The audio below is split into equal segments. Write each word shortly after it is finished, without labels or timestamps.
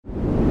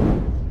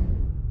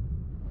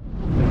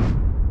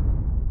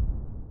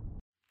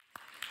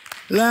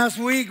Last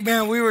week,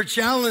 man, we were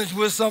challenged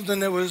with something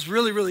that was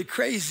really, really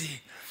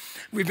crazy.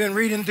 We've been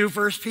reading through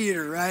 1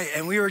 Peter, right?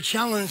 And we were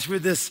challenged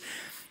with this,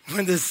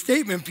 when this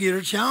statement,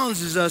 Peter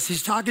challenges us.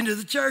 He's talking to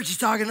the church. He's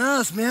talking to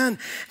us, man.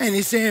 And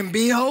he's saying,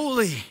 be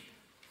holy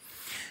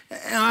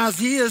as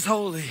he is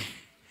holy.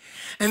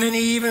 And then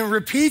he even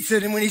repeats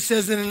it. And when he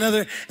says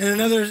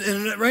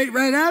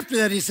right after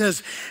that, he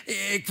says,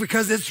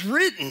 because it's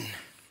written,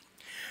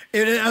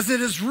 as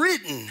it is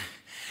written,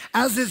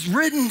 as it's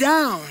written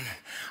down.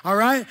 All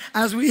right,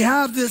 as we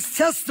have this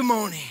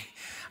testimony,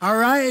 all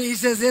right, and he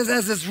says,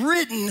 as it's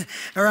written,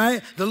 all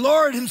right, the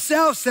Lord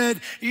himself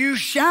said, you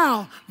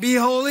shall be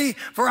holy,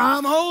 for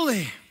I'm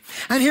holy.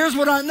 And here's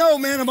what I know,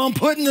 man, if I'm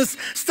putting this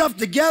stuff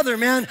together,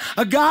 man,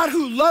 a God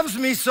who loves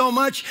me so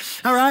much,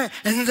 all right,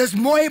 and there's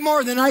way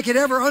more than I could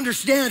ever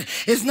understand,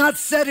 is not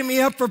setting me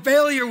up for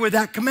failure with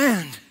that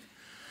command.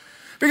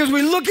 Because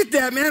we look at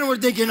that, man, and we're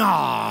thinking,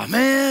 oh,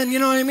 man, you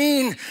know what I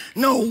mean?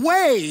 No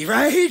way,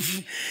 right?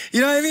 You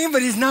know what I mean?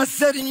 But he's not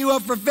setting you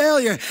up for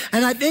failure.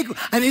 And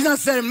he's not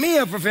setting me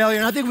up for failure,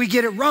 and I think we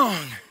get it wrong.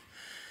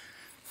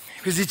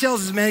 Because he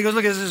tells us, man, he goes,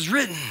 look, this is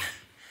written.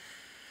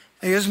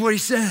 And here's what he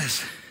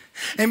says.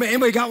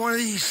 Anybody got one of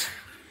these?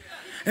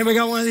 Anybody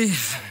got one of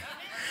these?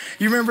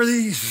 You remember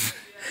these?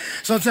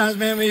 Sometimes,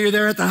 man, when you're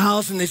there at the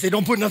house and they say,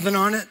 don't put nothing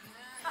on it.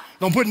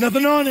 Don't put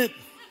nothing on it.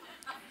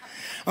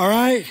 All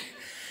right?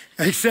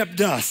 Except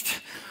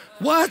dust.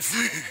 What?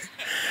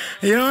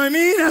 You know what I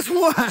mean? That's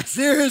what.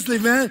 Seriously,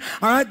 man.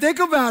 All right, think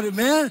about it,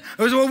 man.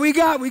 It was what we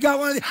got. We got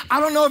one of these. I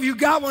don't know if you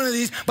got one of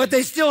these, but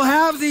they still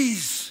have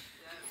these.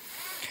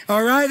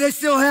 All right, they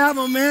still have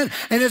them, man.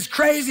 And it's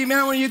crazy,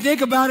 man, when you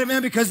think about it,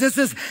 man, because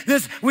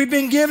we've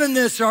been given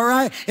this, all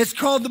right? It's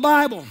called the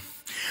Bible.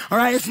 All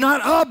right, it's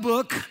not a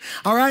book.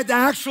 All right, the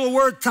actual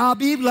word ta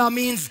Biblia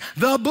means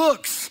the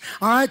books.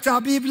 All right, ta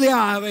Biblia,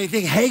 I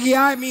think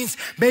Haggai means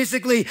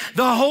basically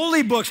the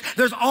holy books.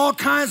 There's all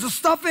kinds of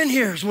stuff in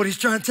here is what he's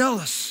trying to tell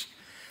us.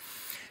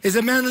 He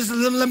said, man,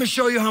 let me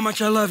show you how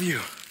much I love you.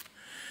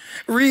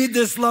 Read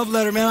this love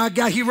letter, man.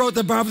 He wrote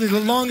probably the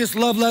longest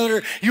love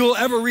letter you'll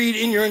ever read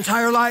in your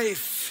entire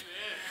life.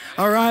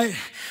 All right?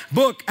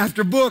 Book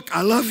after book,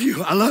 I love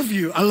you, I love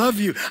you, I love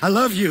you, I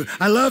love you,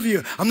 I love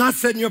you. I'm not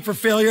setting you up for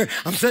failure.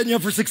 I'm setting you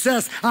up for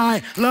success.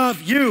 I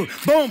love you.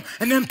 Boom.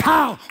 And then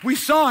pow, we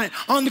saw it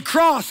on the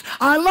cross.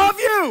 I love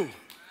you.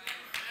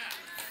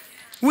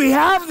 We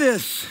have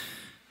this.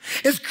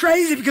 It's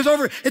crazy because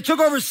it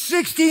took over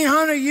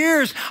 1,600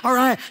 years, all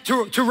right,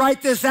 to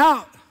write this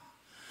out.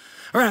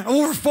 All right,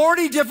 over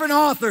 40 different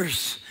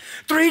authors,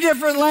 3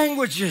 different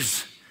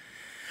languages.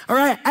 All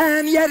right,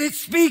 and yet it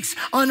speaks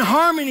on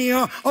harmony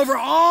over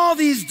all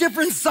these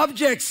different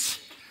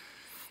subjects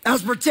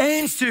as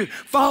pertains to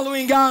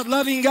following God,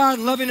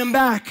 and loving him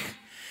back.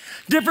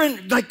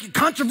 Different, like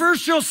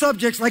controversial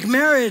subjects like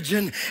marriage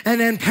and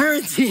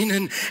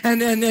parenting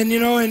and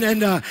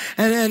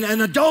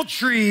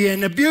adultery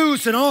and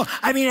abuse and all.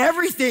 I mean,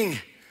 everything.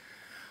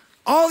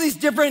 All these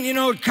different,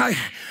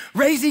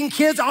 raising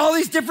kids, all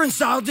these different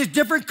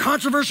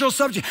controversial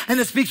subjects, and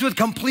it speaks with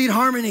complete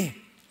harmony.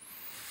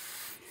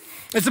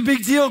 It's a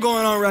big deal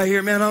going on right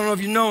here, man. I don't know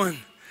if you know it.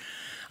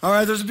 All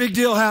right, there's a big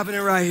deal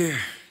happening right here.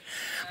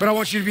 But I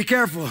want you to be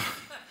careful.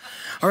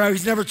 All right,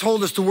 he's never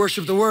told us to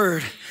worship the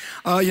word.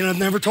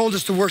 Never told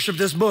us to worship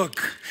this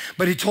book.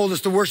 But he told us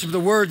to worship the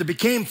word that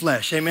became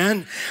flesh,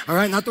 amen? All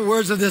right, not the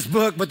words of this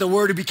book, but the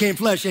word that became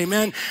flesh,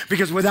 amen?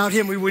 Because without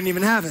him, we wouldn't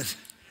even have it.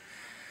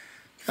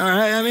 All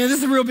right, I mean, this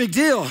is a real big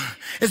deal.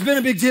 It's been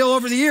a big deal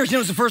over the years.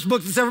 It's the first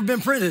book that's ever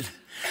been printed.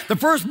 The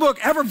first book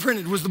ever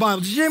printed was the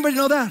Bible. Did anybody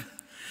know that?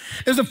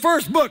 It was the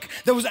first book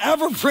that was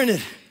ever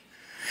printed.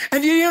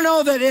 And do you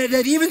know that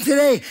even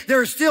today,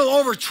 there are still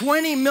over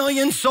 20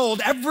 million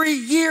sold every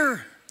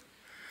year?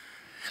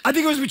 I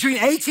think it was between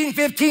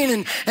 1815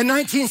 and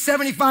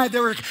 1975,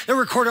 they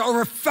recorded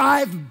over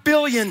 5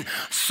 billion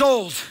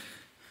sold.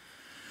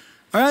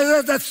 All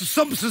right, that's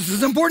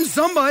important to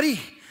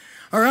somebody,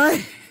 all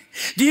right?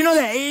 Do you know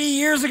that 80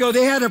 years ago,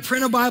 they had to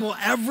print a Bible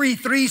every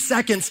 3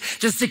 seconds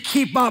just to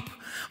keep up,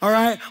 all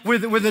right,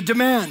 with the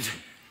demand?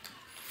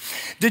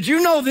 Did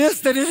you know this,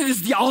 that it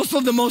is also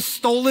the most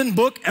stolen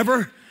book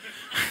ever?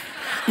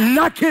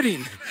 Not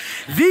kidding.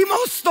 The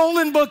most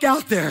stolen book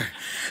out there.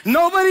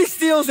 Nobody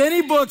steals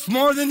any books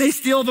more than they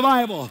steal the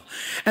Bible.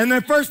 And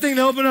the first thing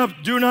they open up,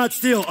 do not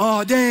steal.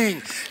 Oh,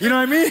 dang. You know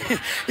what I mean?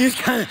 He just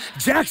kind of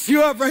jacks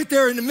you up right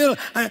there in the middle.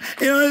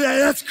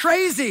 That's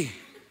crazy.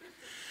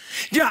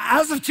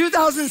 As of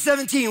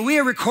 2017, we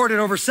have recorded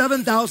over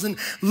 7,000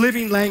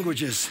 living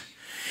languages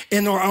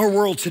in our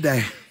world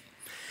today.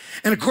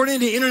 And according to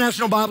the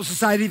International Bible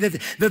Society,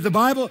 that the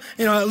Bible,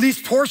 at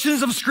least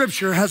portions of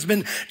Scripture has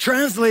been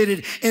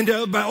translated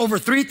into by over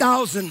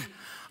 3,000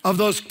 of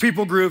those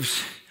people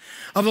groups,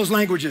 of those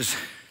languages.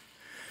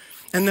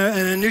 And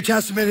the New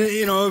Testament,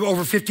 over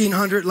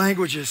 1,500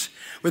 languages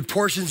with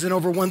portions in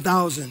over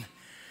 1,000.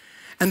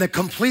 And the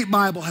complete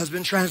Bible has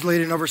been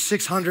translated in over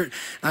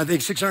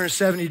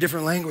 670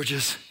 different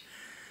languages.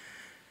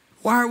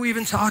 Why are we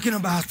even talking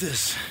about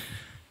this?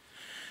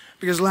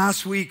 Because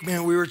last week,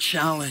 man, we were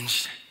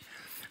challenged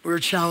we were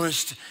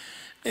challenged,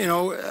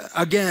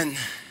 again,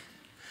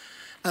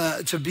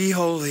 to be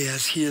holy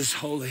as he is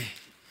holy.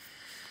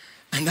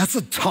 And that's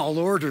a tall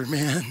order,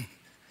 man.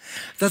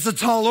 That's a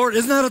tall order.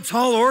 Isn't that a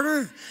tall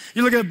order?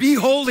 You're looking to be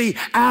holy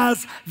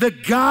as the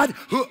God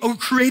who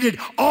created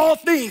all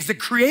things, the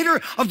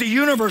creator of the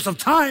universe, of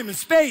time and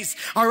space,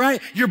 all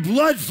right? Your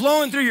blood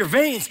flowing through your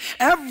veins,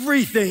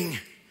 everything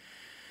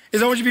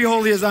is I want you to be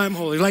holy as I'm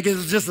holy. Like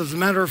it's just as a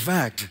matter of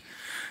fact.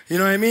 You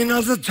know what I mean?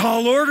 That's a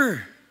tall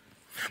order.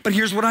 But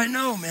here's what I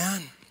know,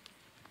 man.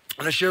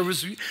 And I shared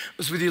this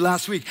with you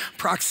last week.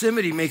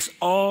 Proximity makes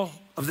all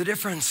of the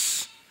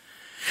difference.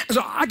 And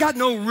so I got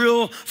no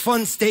real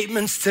fun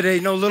statements today,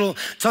 no little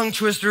tongue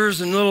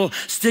twisters and little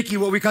sticky,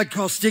 what we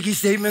call sticky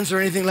statements or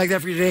anything like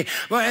that for you today.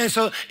 And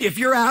so if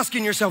you're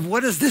asking yourself,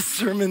 what is this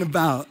sermon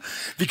about?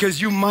 Because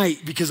you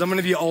might, because I'm going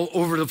to be all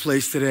over the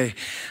place today.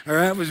 All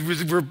right?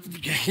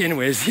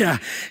 Anyways, yeah,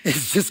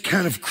 it's just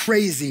kind of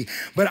crazy.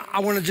 But I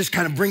want to just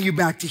kind of bring you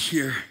back to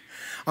here.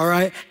 All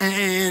right,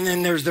 and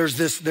then there's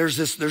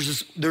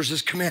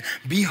this command: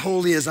 be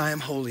holy as I am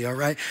holy. All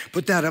right,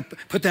 put that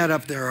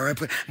up there. All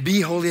right,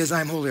 be holy as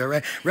I am holy. All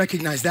right,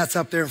 recognize that's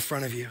up there in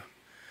front of you.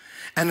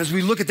 And as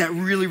we look at that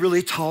really,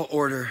 really tall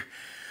order,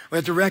 we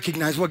have to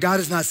recognize, well, God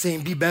is not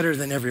saying be better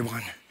than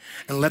everyone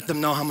and let them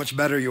know how much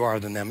better you are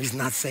than them. He's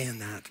not saying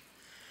that,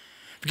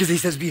 because he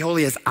says, be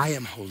holy as I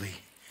am holy.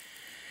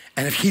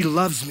 And if he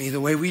loves me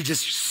the way we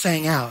just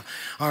sang out,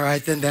 all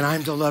right, then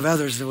I'm to love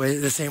others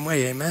the same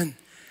way. Amen.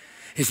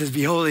 He says,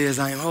 be holy as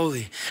I am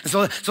holy. And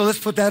so let's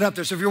put that up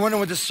there. So if you're wondering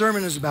what this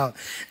sermon is about,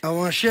 I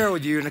want to share it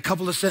with you in a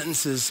couple of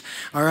sentences,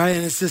 all right?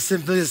 And it's just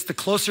simply this: the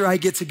closer I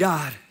get to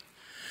God,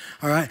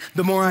 all right,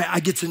 the more I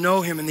get to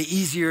know him and the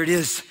easier it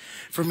is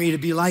for me to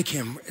be like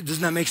him.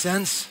 Doesn't that make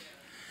sense?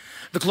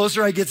 The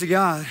closer I get to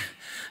God,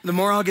 the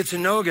more I'll get to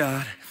know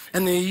God,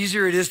 and the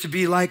easier it is to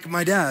be like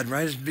my dad,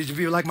 right? To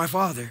be like my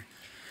father.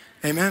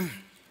 Amen.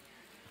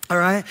 All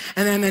right,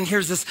 and then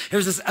here's this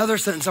other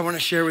sentence I want to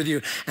share with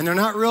you, and they're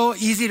not real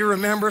easy to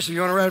remember, so if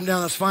you want to write them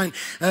down, that's fine.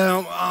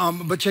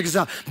 But check this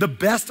out: the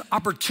best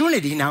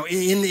opportunity now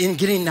in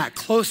getting that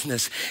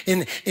closeness,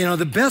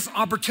 the best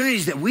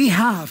opportunities that we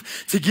have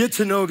to get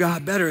to know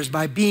God better is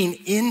by being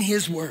in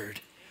His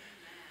Word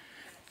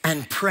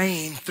and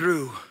praying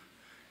through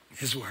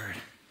His Word.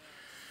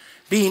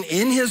 Being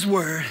in His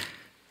Word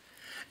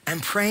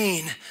and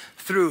praying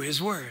through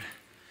His Word.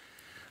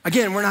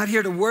 Again, we're not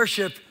here to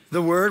worship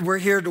the Word. We're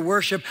here to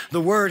worship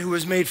the Word who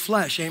was made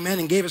flesh, amen,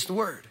 and gave us the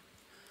Word.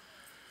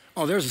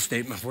 Oh, there's a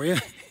statement for you.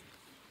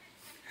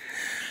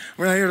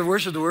 We're not here to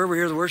worship the Word. We're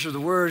here to worship the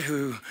Word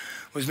who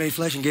was made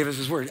flesh and gave us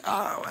His Word.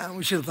 Oh, well,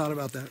 we should have thought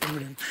about that.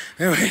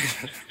 Anyway.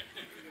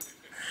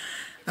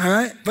 All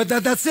right, but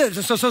that's it.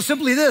 So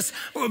simply this: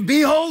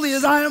 be holy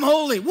as I am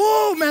holy.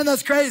 Whoa, man,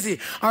 that's crazy.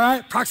 All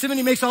right,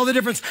 proximity makes all the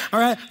difference. All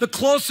right, the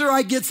closer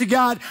I get to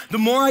God, the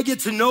more I get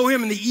to know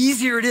Him, and the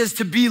easier it is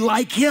to be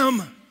like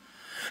Him.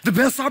 The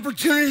best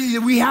opportunity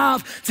that we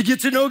have to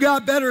get to know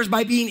God better is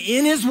by being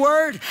in His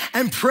Word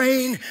and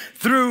praying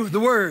through the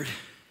Word.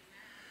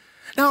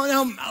 Now,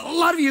 a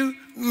lot of you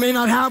may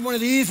not have one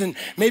of these, and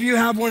maybe you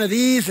have one of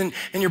these, and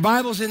your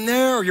Bible's in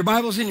there, or your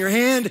Bible's in your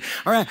hand.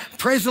 All right,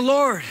 praise the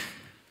Lord.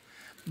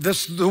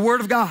 The Word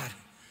of God,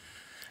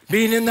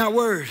 being in that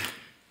Word.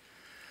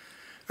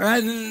 All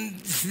right, and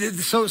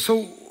so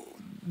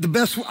the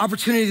best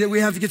opportunity that we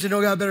have to get to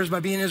know God better is by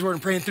being in His Word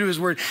and praying through His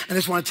Word. And I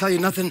just want to tell you,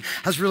 nothing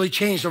has really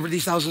changed over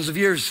these thousands of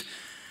years.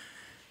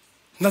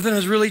 Nothing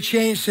has really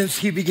changed since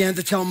He began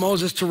to tell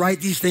Moses to write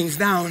these things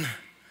down,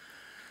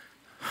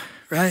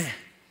 right?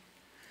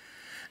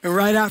 And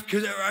right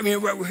after,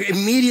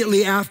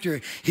 immediately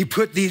after He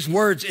put these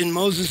words in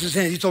Moses'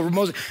 hands, He told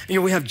Moses,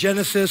 we have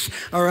Genesis,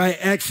 all right,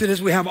 Exodus,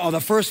 we have all the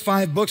first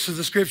 5 books of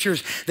the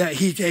scriptures that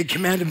He had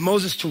commanded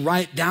Moses to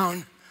write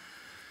down.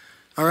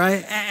 All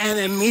right, and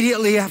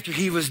immediately after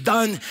He was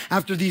done,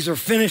 after these are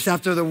finished,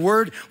 after the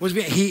word was,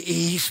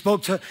 he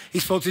spoke to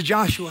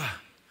Joshua,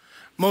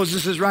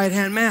 Moses'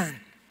 right-hand man.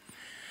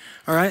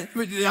 All right,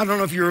 I don't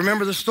know if you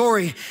remember the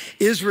story.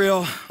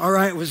 Israel, all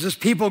right, was this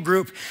people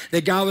group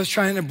that God was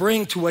trying to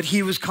bring to what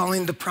He was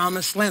calling the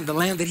promised land, the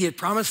land that He had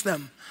promised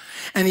them.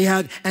 And He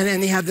had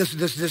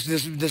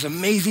this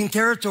amazing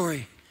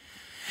territory.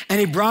 And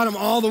He brought them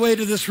all the way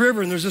to this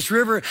river, and there's this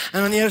river,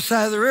 and on the other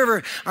side of the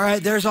river, all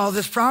right, there's all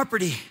this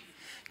property.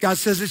 God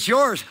says it's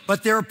yours,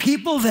 but there are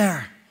people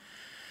there.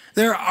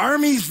 There are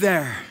armies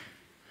there.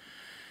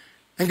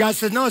 And God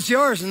said, no, it's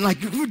yours. And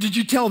did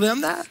you tell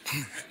them that?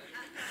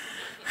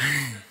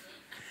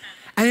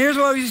 And here's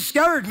what we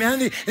discovered, man,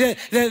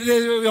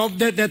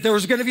 that there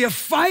was going to be a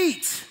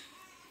fight.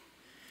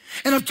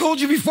 And I've told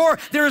you before,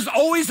 there is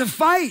always a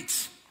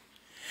fight.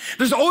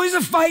 There's always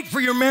a fight for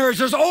your marriage.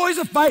 There's always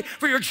a fight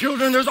for your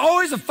children. There's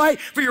always a fight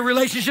for your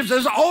relationships.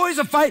 There's always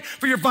a fight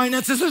for your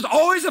finances. There's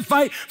always a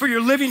fight for your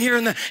living here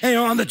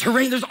on the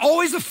terrain. There's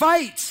always a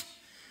fight.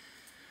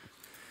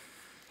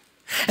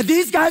 And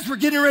these guys were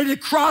getting ready to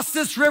cross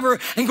this river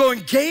and go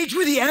engage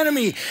with the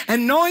enemy,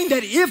 and knowing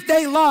that if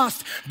they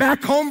lost,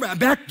 back home,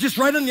 back just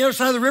right on the other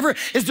side of the river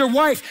is their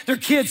wife, their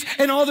kids,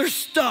 and all their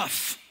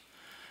stuff.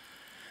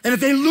 And if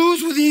they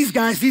lose with these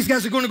guys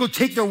are going to go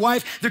take their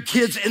wife, their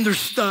kids, and their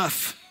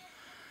stuff.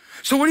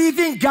 So what do you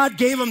think God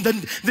gave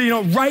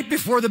them right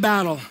before the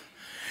battle?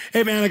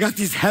 Hey man, I got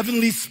these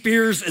heavenly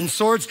spears and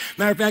swords.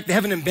 Matter of fact, they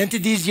haven't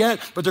invented these yet,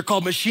 but they're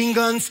called machine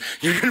guns.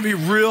 You're gonna be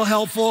real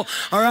helpful,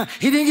 all right?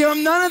 He didn't give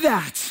them none of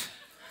that.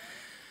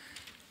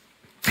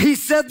 He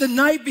said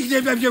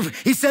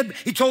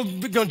he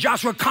told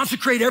Joshua,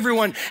 consecrate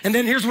everyone. And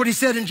then here's what he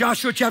said in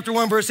Joshua chapter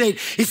 1, verse 8.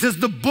 He says,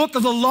 the book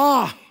of the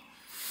law.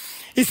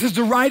 He says,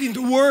 the writing,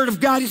 the word of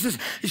God. He says,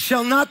 it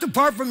shall not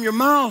depart from your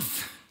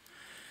mouth,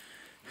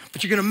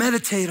 but you're gonna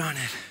meditate on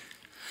it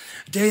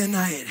day and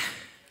night,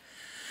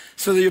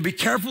 so that you'll be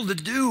careful to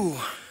do,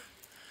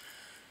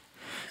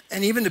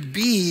 and even to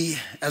be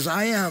as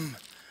I am,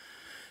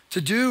 to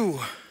do.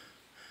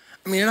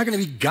 I mean, you're not gonna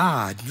be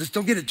God. Just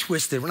don't get it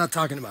twisted. We're not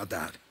talking about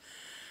that.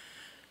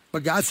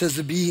 But God says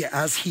to be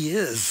as he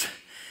is.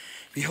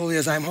 Be holy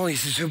as I am holy. He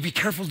says, so be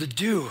careful to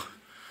do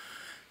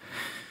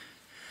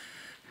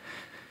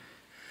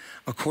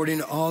according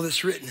to all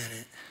that's written in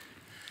it.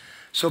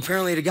 So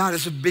apparently to God,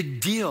 it's a big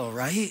deal,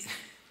 right?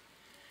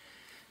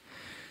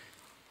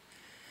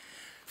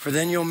 For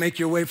then you'll make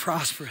your way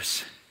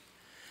prosperous,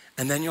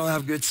 and then you'll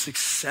have good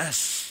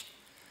success.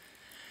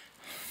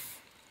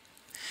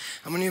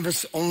 How many of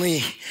us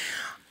only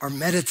are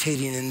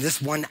meditating in this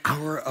 1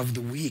 hour of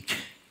the week,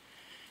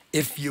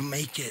 if you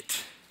make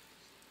it?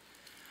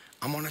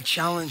 I'm gonna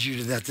challenge you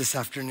to that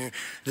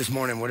this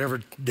morning,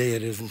 whatever day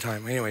it is in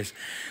time. Anyways,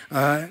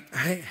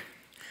 right?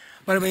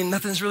 But I mean,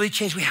 nothing's really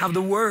changed. We have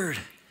the word.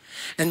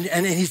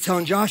 And he's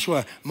telling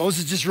Joshua,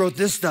 Moses just wrote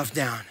this stuff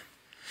down.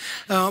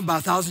 About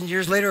 1,000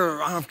 years later,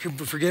 or I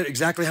forget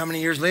exactly how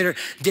many years later,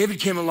 David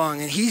came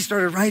along and he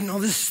started writing all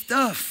this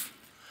stuff,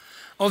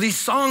 all these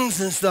songs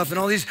and stuff, and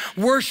all these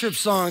worship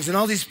songs, and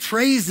all these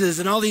praises,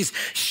 and all these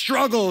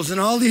struggles, and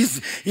all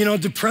these,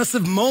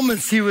 depressive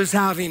moments he was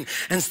having,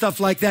 and stuff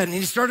like that. And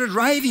he started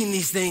writing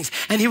these things,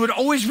 and he would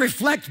always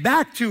reflect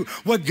back to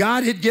what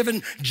God had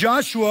given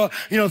Joshua,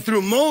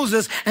 through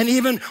Moses, and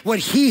even what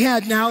he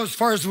had now as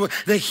far as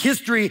the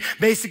history,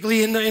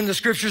 basically in the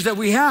scriptures that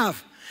we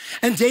have.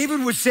 And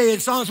David would say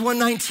in Psalms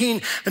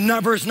 119,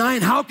 verse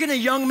 9, how can a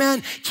young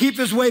man keep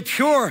his way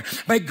pure?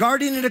 By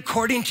guarding it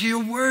according to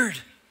your word.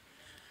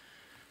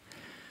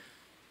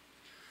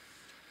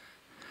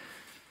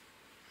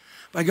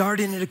 By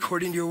guarding it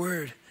according to your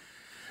word.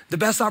 The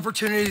best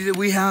opportunity that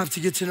we have to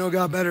get to know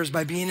God better is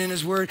by being in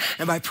his word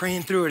and by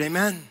praying through it,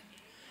 amen?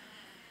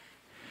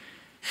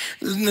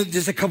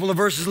 Just a couple of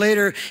verses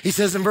later, he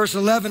says in verse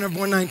 11 of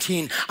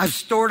 119, I've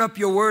stored up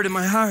your word in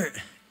my heart,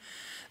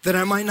 that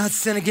I might not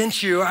sin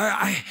against you.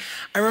 I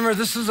remember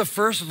this is the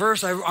first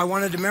verse I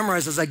wanted to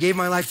memorize as I gave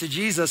my life to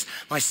Jesus.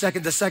 The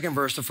second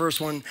verse, the first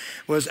one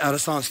was out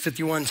of Psalms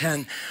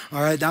 51:10.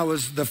 All right, that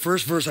was the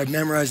first verse I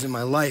memorized in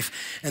my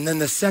life. And then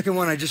the second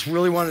one I just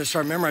really wanted to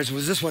start memorizing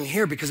was this one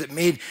here, because it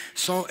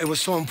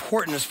was so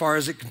important as far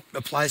as it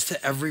applies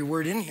to every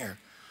word in here.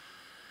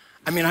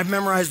 I mean, I've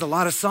memorized a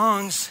lot of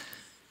songs,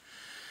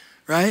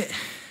 right?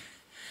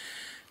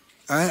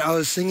 All right, I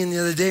was singing the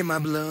other day, my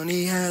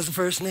baloney has a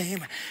first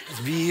name. It's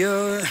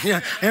B-O.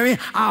 Yeah,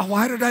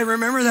 why did I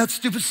remember that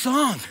stupid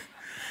song?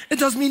 It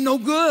does me no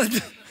good.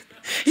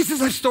 He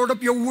says, I've stored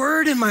up your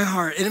word in my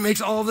heart, and it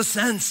makes all the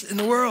sense in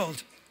the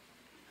world.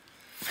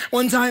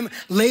 One time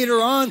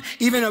later on,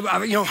 even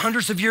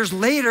hundreds of years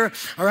later,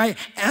 all right,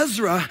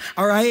 Ezra,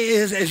 all right,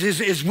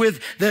 is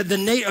with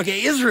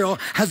Israel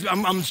has.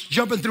 I'm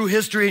jumping through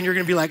history, and you're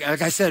gonna be like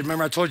I said,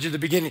 remember I told you at the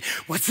beginning,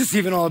 what's this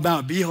even all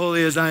about? Be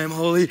holy as I am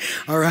holy,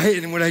 all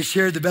right. And when I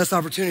shared, the best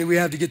opportunity we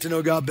have to get to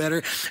know God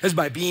better is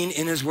by being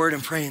in His Word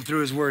and praying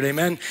through His Word,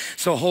 amen.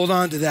 So hold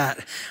on to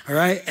that, all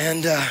right.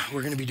 And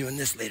we're gonna be doing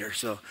this later,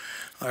 so.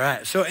 All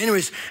right, so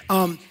anyways,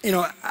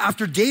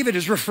 after David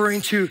is referring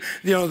to,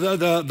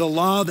 the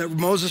law that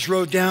Moses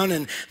wrote down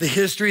and the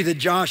history that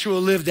Joshua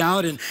lived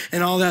out and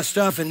all that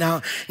stuff. And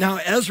now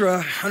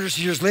Ezra, hundreds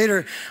of years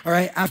later, all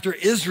right, after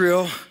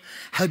Israel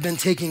had been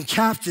taken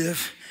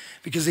captive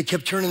because they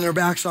kept turning their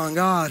backs on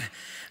God,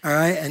 all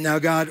right, and now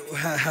God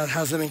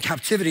has them in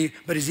captivity,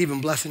 but he's even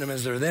blessing them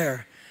as they're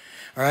there,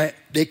 all right.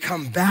 They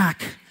come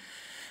back,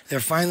 they're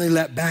finally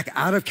let back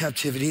out of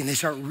captivity, and they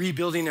start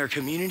rebuilding their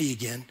community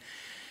again.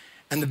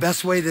 And the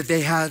best way that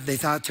they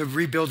thought to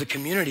rebuild a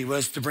community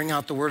was to bring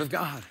out the word of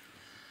God.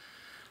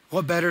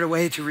 What better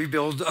way to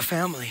rebuild a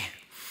family?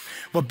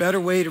 What better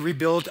way to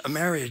rebuild a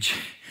marriage?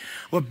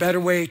 What better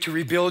way to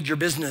rebuild your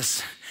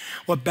business?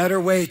 What better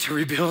way to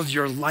rebuild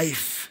your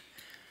life?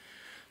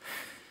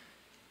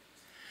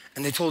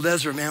 And they told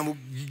Ezra, man,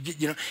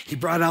 he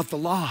brought out the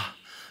law,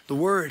 the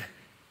word.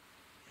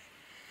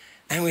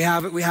 And we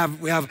have,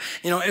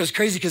 it was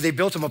crazy because they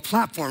built him a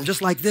platform just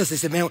like this. They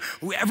said, man,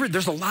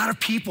 there's a lot of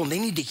people and they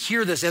need to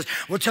hear this.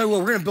 We'll tell you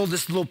what, we're gonna build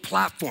this little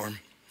platform.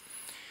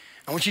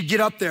 I want you to get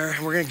up there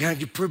and we're gonna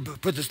kind of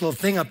put this little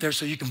thing up there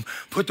so you can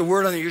put the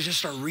word on there. You just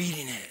start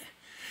reading it.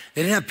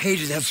 They didn't have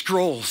pages, they had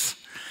scrolls.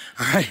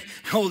 All right,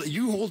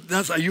 you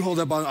hold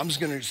up on, I'm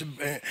just gonna,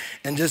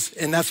 and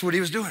that's what he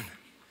was doing.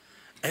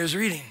 He was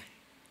reading.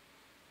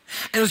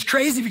 And it was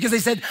crazy because they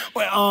said,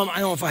 well, I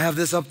don't know if I have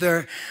this up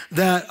there,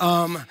 that,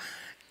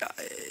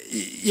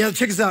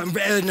 check this out.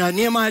 In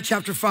Nehemiah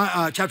chapter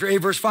 8,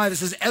 verse 5, it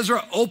says,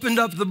 Ezra opened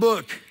up the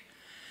book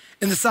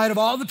in the sight of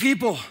all the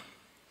people.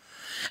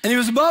 And he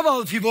was above all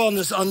the people on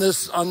this,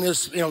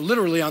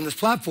 literally on this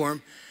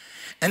platform.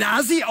 And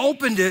as he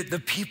opened it, the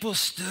people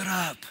stood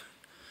up.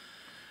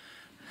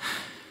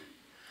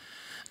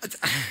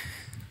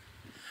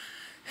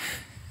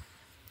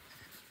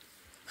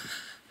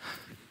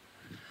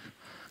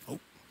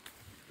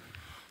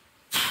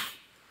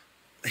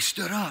 They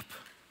stood up.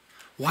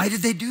 Why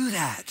did they do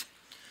that?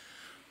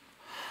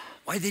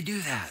 Why did they do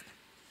that?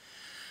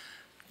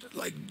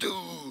 Like,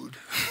 dude,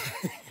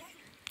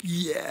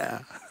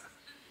 yeah.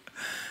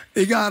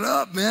 They got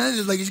up, man.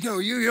 It's like,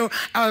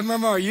 I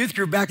remember our youth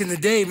group back in the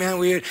day,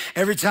 man.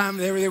 Every time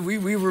we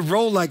would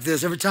roll like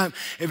this. Every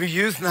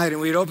youth night, and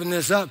we'd open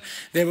this up,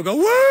 they would go,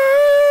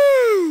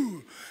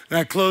 woo! And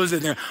I close it,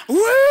 and they're,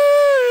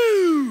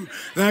 woo!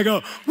 And I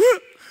go, woo,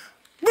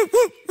 woo,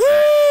 woo,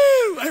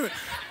 woo! All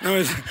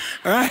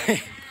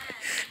right?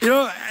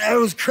 It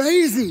was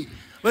crazy.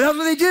 But that's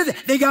what they did.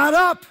 They got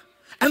up.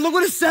 And look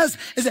what it says.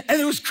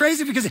 And it was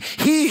crazy because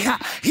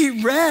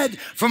he read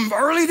from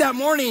early that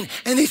morning,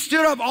 and they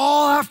stood up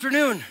all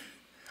afternoon,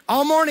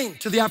 all morning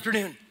to the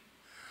afternoon.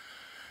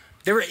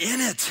 They were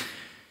in it.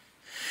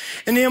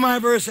 In Nehemiah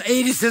verse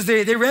 8, he says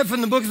they read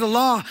from the book of the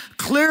law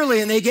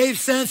clearly, and they gave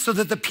sense so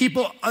that the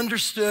people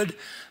understood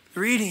the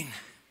reading.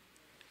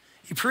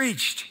 He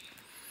preached,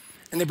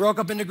 and they broke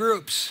up into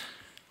groups,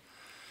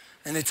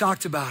 and they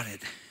talked about it,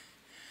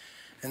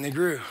 and they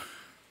grew.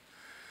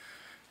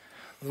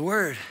 The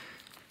word,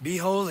 be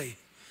holy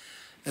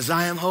as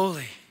I am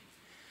holy.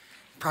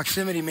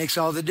 Proximity makes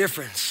all the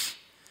difference.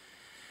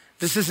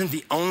 This isn't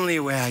the only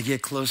way I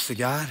get close to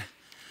God,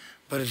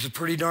 but it's a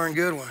pretty darn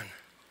good one.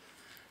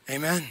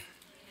 Amen.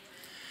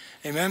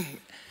 Amen.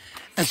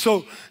 And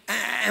so,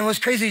 and what's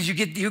crazy is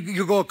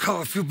you go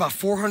about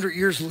 400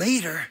 years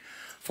later,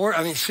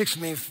 400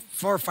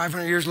 or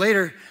 500 years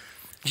later,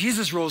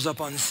 Jesus rolls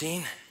up on the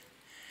scene,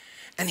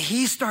 and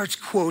he starts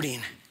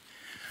quoting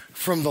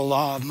from the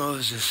law of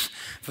Moses,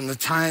 from the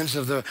times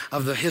of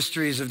the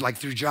histories of, like,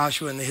 through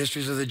Joshua and the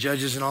histories of the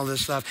judges and all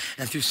this stuff,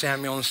 and through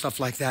Samuel and stuff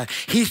like that.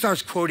 He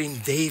starts quoting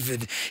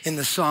David in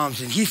the Psalms,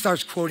 and he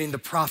starts quoting the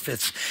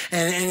prophets,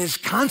 and it's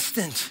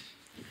constant.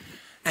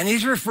 And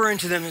he's referring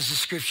to them as the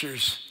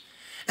scriptures.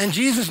 And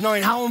Jesus,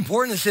 knowing how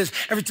important this is,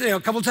 a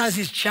couple times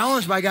he's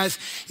challenged by guys.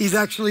 He's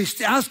actually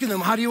asking them,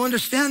 how do you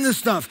understand this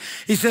stuff?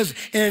 He says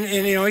in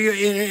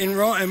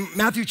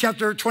Matthew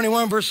chapter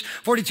 21, verse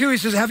 42, he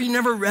says, have you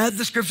never read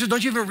the scriptures?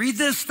 Don't you even read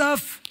this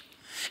stuff?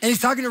 And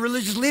he's talking to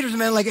religious leaders,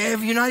 man, like,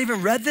 have you not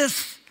even read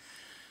this?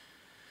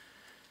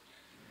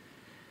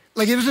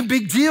 Like, it was a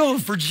big deal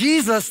for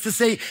Jesus to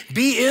say,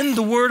 be in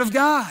the word of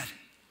God.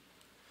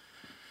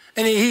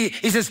 And he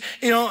says,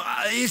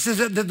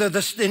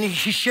 and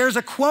he shares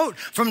a quote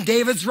from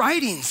David's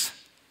writings.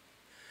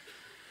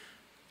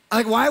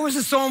 Like, why was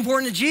it so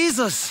important to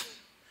Jesus?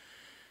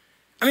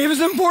 I mean, it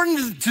was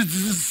important to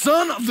the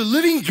Son of the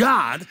living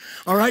God,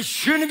 all right?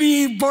 Shouldn't it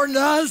be important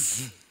to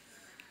us?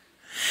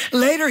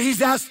 Later,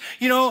 he's asked,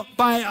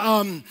 by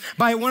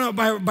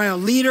a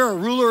leader, a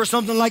ruler, or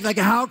something like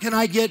how can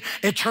I get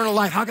eternal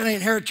life? How can I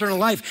inherit eternal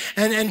life?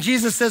 And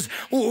Jesus says,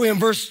 in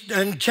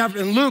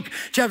Luke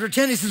chapter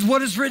 10, he says,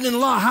 what is written in the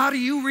law? How do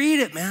you read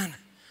it, man?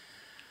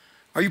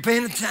 Are you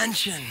paying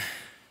attention?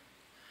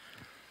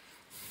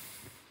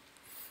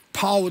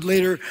 Paul would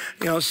later,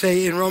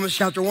 say in Romans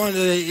chapter 1,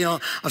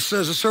 as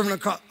a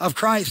servant of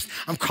Christ,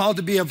 I'm called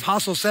to be an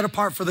apostle set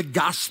apart for the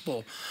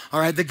gospel,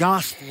 all right, the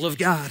gospel of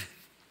God,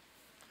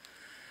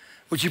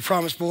 which he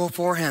promised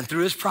beforehand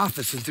through his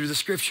prophets and through the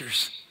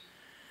scriptures.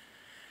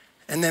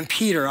 And then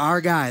Peter,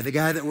 our guy, the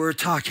guy that we're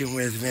talking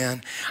with,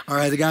 man, all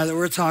right, the guy that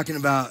we're talking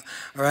about,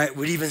 all right,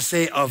 would even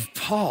say of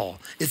Paul.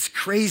 It's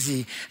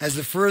crazy as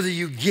the further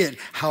you get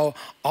how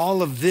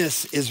all of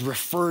this is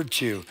referred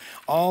to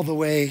all the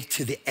way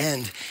to the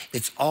end.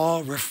 It's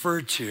all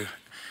referred to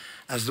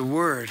as the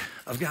word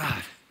of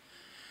God.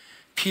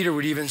 Peter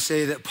would even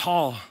say that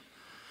Paul,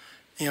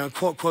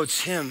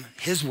 quotes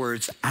his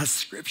words as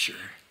scripture.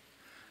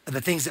 The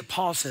things that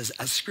Paul says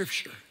as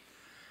scripture.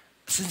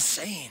 It's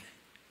insane.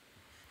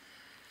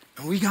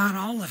 And we got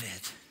all of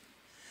it.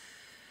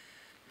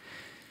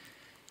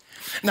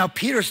 Now,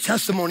 Peter's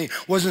testimony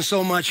wasn't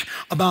so much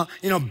about,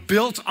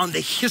 built on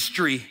the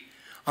history,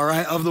 all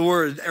right, of the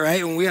word, all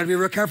right? And we got to be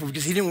real careful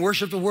because he didn't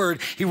worship the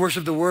word. He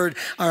worshiped the word,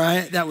 all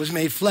right, that was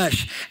made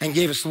flesh and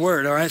gave us the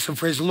word, all right? So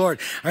praise the Lord.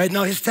 All right,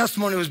 no, his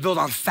testimony was built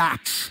on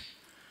facts,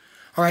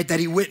 all right, that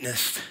he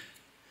witnessed,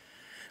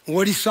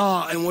 what he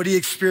saw and what he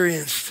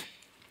experienced.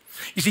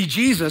 You see,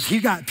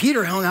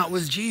 Peter hung out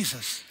with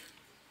Jesus.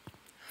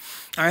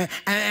 All right,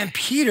 and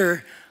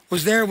Peter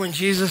was there when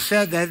Jesus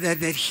said that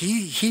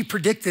he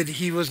predicted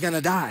he was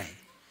gonna die.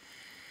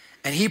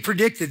 And he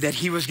predicted that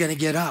he was gonna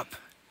get up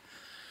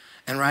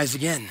and rise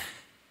again.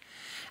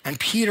 And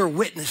Peter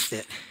witnessed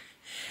it,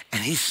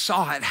 and he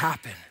saw it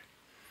happen.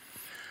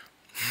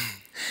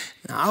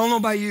 Now, I don't know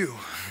about you,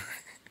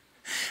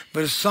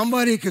 But if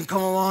somebody can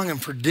come along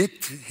and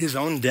predict his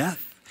own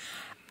death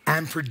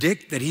and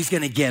predict that he's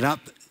gonna get up,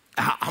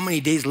 how many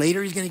days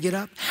later he's gonna get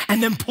up,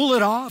 and then pull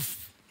it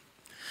off,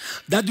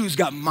 that dude's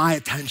got my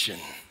attention.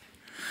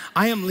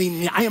 I am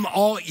leaning, I am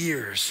all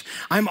ears.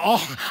 I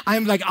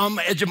am like on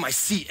the edge of my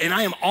seat, and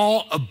I am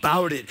all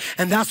about it.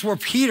 And that's where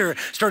Peter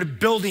started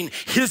building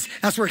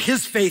that's where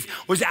his faith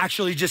was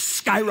actually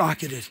just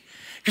skyrocketed.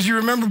 Because you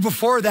remember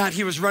before that,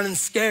 he was running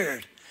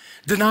scared,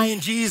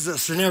 denying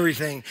Jesus and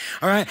everything,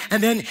 all right?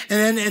 And then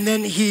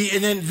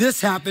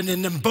this happened,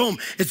 and then boom,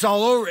 it's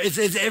all over.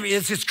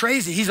 It's just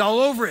crazy. He's all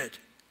over it.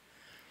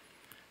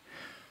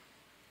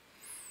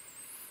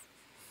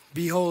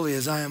 Be holy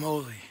as I am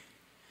holy.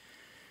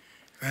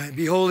 Right?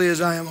 Be holy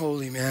as I am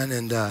holy, man.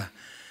 And the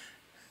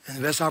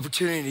best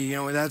opportunity,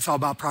 that's all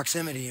about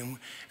proximity. And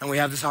we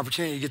have this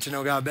opportunity to get to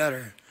know God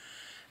better.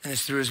 And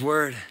it's through his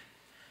word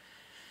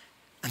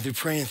and through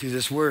praying through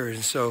this word.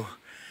 And so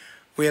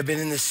we have been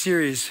in this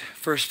series,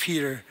 1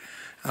 Peter,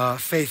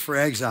 Faith for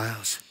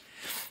Exiles.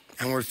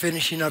 And we're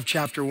finishing up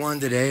chapter 1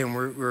 today. And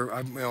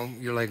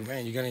you're like,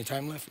 man, you got any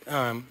time left?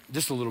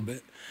 Just a little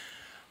bit.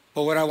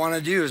 But what I want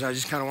to do is I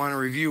just kind of want to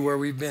review where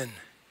we've been.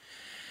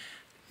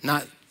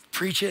 Not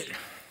preach it.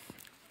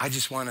 I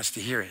just want us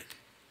to hear it.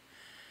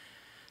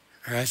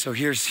 All right, so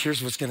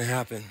here's what's going to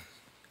happen.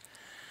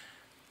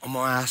 I'm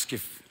going to ask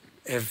if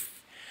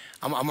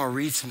I'm going to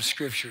read some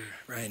scripture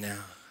right now,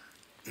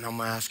 and I'm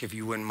going to ask if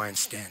you wouldn't mind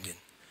standing.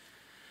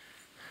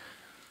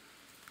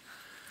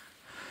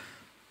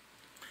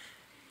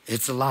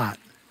 It's a lot.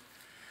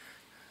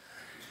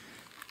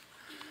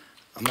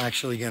 I'm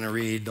actually going to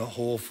read the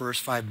whole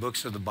first 5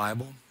 books of the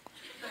Bible.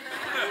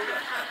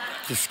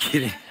 Just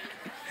kidding.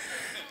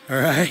 All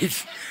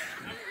right.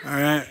 All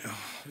right.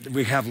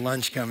 We have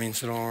lunch coming,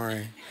 so don't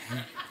worry.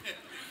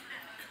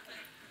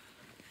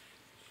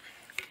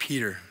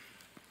 Peter.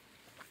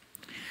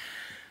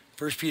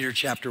 1 Peter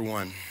chapter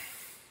 1.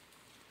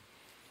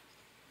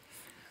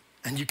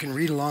 And you can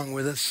read along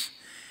with us.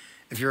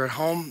 If you're at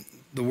home,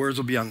 the words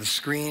will be on the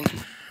screen.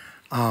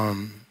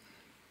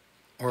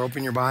 Or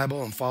open your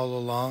Bible and follow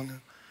along.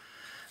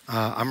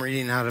 I'm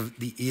reading out of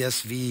the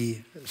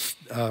ESV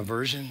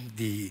version,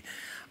 the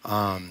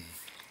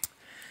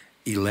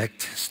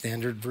elect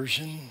standard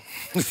version.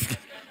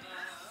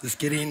 Just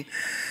kidding.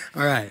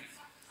 All right.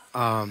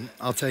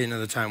 I'll tell you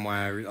another time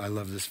why I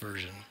love this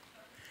version.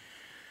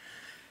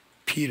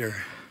 Peter,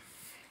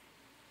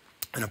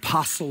 an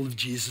apostle of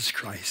Jesus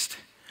Christ,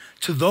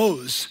 to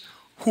those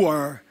who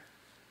are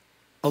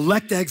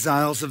elect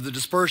exiles of the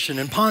dispersion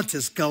in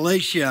Pontus,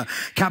 Galatia,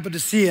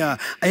 Cappadocia,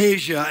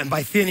 Asia, and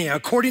Bithynia,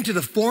 according to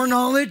the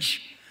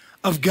foreknowledge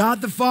of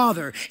God the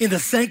Father, in the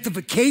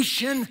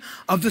sanctification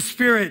of the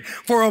Spirit,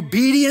 for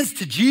obedience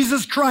to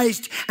Jesus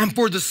Christ and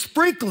for the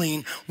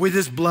sprinkling with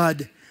his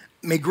blood,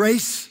 may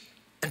grace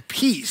and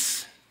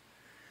peace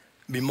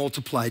be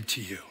multiplied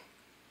to you.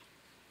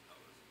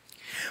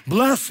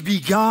 Blessed be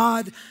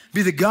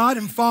the God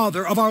and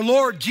Father of our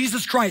Lord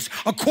Jesus Christ.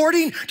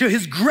 According to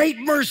his great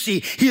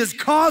mercy, he has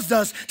caused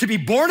us to be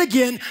born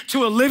again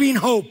to a living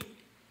hope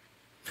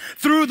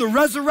through the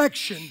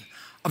resurrection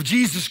of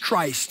Jesus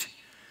Christ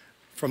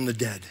from the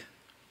dead,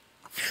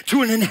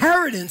 to an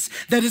inheritance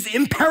that is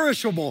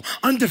imperishable,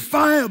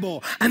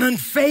 undefilable, and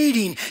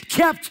unfading,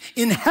 kept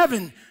in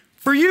heaven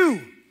for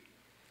you,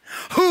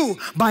 who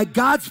by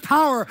God's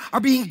power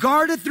are being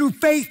guarded through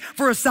faith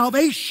for a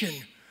salvation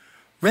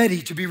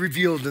ready to be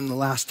revealed in the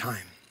last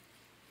time.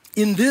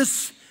 In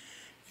this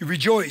you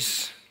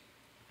rejoice,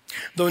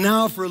 though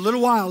now for a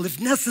little while, if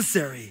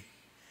necessary,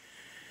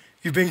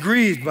 you've been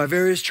grieved by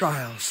various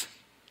trials,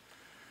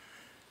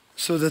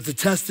 so that the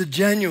tested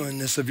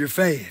genuineness of your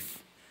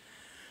faith,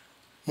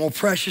 more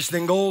precious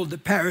than gold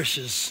that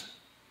perishes,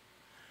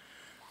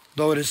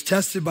 though it is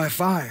tested by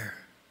fire,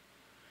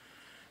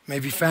 may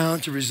be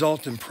found to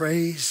result in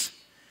praise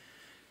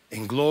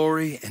and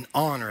glory and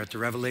honor at the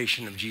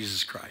revelation of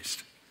Jesus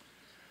Christ.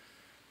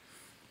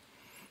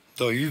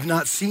 Though you've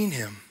not seen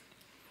him,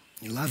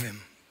 you love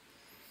him.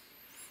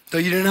 Though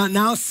you do not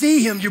now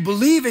see him, you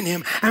believe in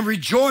him and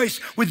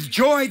rejoice with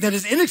joy that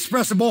is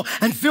inexpressible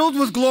and filled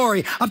with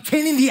glory,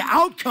 obtaining the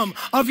outcome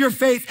of your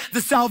faith,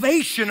 the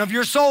salvation of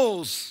your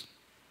souls.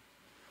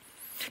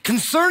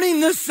 Concerning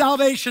this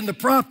salvation, the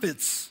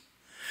prophets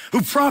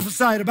who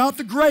prophesied about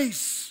the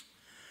grace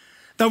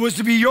that was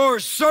to be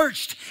yours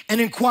searched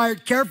and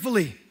inquired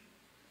carefully,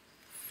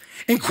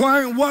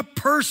 inquiring what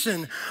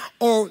person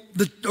or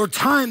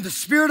time the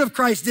Spirit of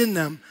Christ in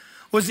them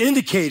was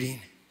indicating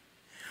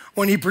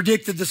when he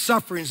predicted the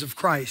sufferings of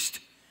Christ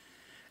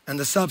and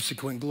the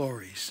subsequent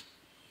glories.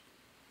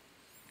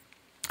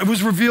 It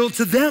was revealed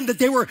to them that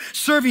they were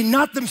serving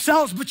not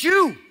themselves, but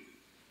you,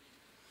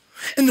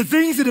 and the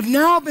things that have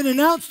now been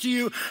announced to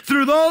you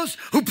through those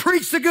who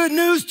preach the good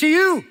news to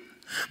you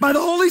by the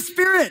Holy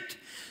Spirit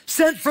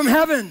sent from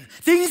heaven,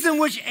 things in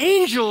which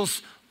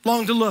angels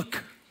long to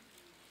look.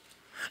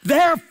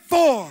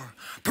 Therefore,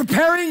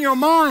 preparing your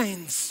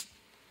minds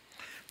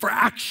for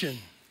action,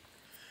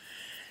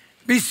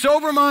 be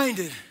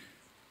sober-minded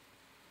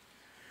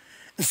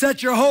and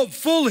set your hope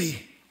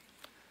fully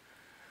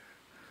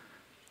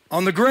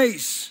on the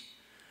grace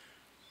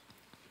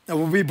that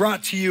will be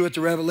brought to you at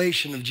the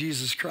revelation of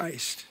Jesus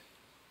Christ.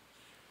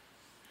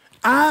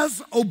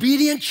 As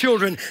obedient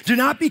children, do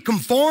not be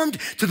conformed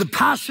to the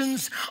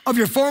passions of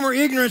your former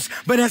ignorance,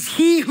 but as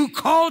he who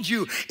called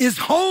you is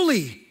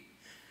holy,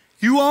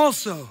 you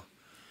also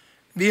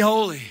be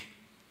holy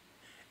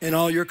in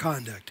all your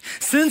conduct.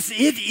 Since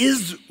it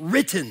is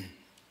written,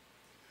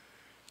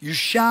 you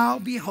shall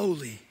be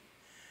holy,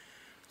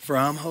 for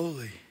I'm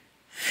holy.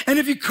 And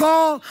if you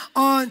call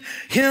on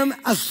him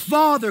as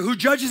Father who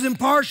judges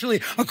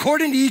impartially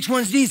according to each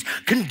one's deeds,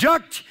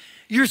 conduct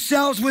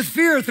yourselves with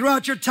fear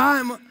throughout your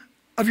time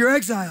of your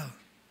exile,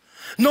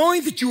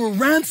 knowing that you were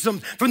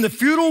ransomed from the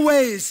futile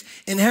ways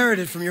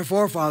inherited from your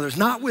forefathers,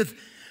 not with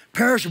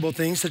perishable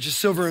things such as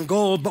silver and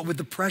gold, but with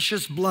the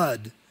precious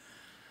blood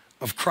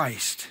of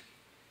Christ,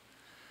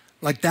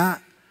 like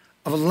that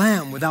of a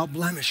lamb without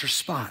blemish or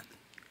spot.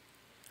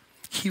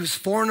 He was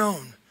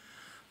foreknown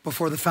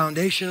before the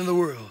foundation of the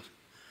world,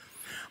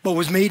 but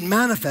was made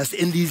manifest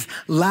in these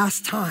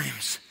last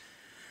times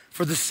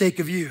for the sake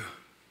of you.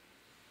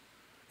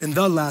 In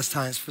the last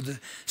times for the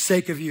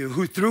sake of you,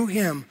 who through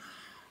him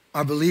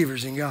are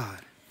believers in God,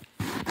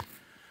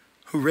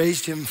 who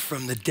raised him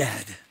from the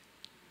dead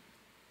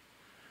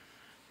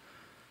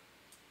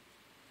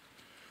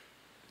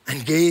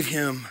and gave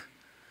him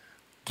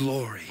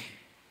glory,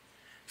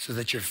 so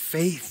that your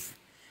faith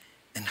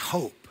and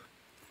hope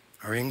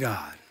are in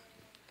God,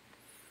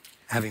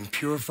 having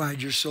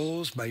purified your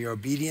souls by your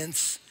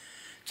obedience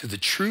to the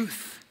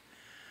truth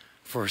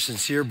for a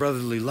sincere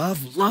brotherly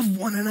love. Love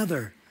one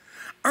another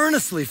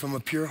earnestly from a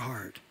pure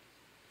heart,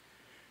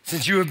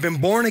 since you have been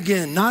born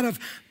again, not of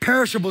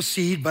perishable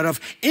seed, but of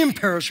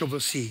imperishable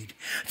seed,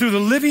 through the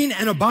living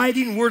and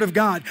abiding word of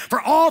God. For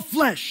all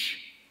flesh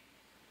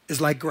is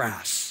like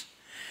grass,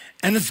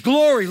 and its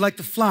glory like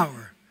the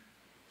flower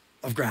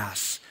of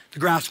grass. The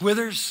grass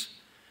withers,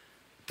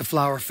 the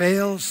flower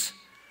fails,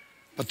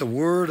 but the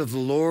word of the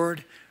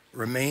Lord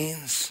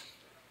remains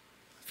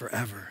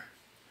forever.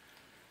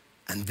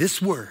 And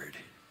this word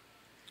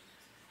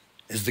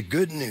is the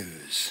good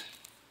news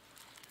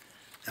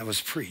that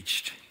was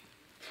preached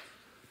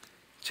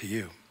to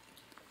you.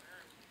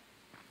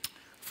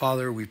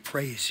 Father, we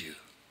praise you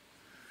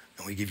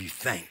and we give you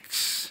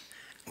thanks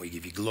and we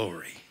give you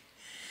glory.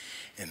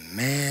 And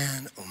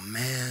man, oh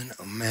man,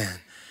 oh man,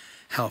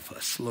 help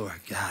us,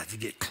 Lord God, to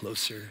get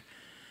closer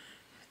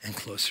and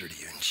closer to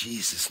you. In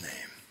Jesus'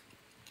 name,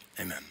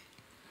 amen.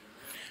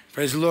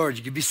 Praise the Lord.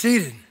 You can be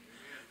seated.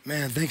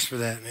 Man, thanks for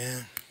that,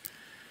 man.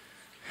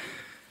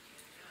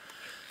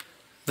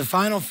 The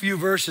final few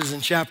verses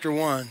in chapter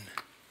 1,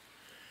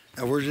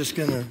 and we're just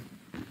going to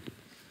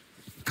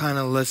kind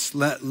of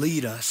let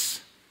lead us.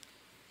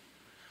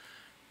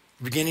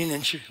 Beginning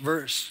in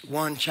verse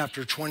 1,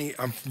 chapter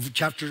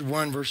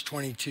 1, verse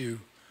 22,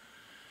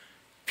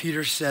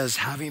 Peter says,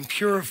 having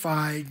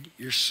purified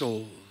your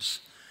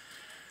souls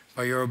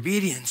by your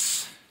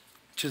obedience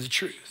to the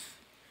truth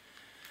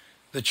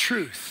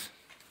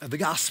of the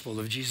gospel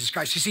of Jesus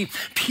Christ. You see,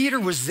 Peter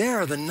was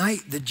there the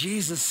night that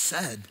Jesus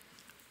said,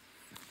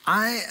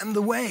 I am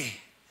the way,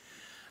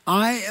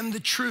 I am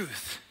the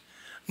truth.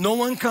 No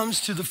one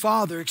comes to the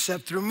Father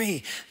except through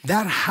me.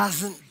 That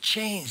hasn't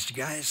changed,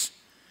 guys,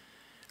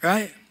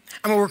 right?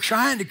 I mean, we're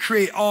trying to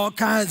create all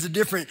kinds of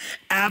different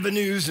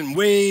avenues and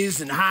ways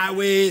and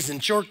highways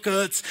and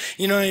shortcuts.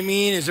 You know what I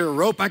mean? Is there a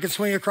rope I can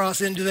swing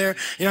across into there?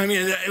 You know what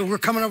I mean? We're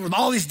coming up with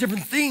all these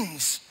different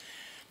things,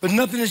 but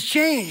nothing has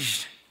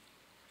changed.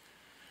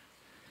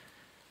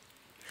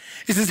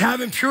 It says,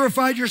 having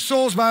purified your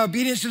souls by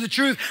obedience to the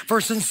truth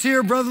for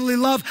sincere brotherly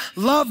love,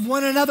 love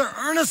one another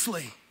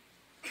earnestly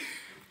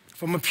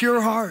from a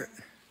pure heart.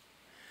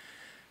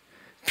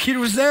 Peter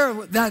was there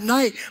that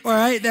night, all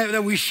right,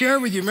 that we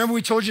shared with you. Remember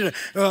we told you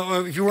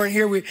to, if you weren't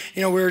here, we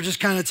were just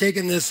kind of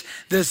taking this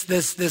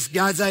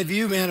God's eye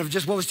view, man, of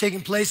just what was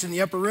taking place in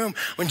the upper room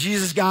when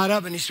Jesus got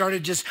up and he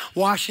started just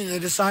washing the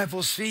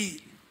disciples'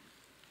 feet.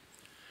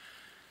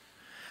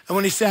 And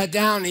when he sat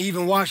down, he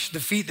even washed the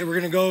feet that were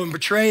going to go and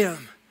betray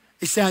him.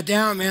 He sat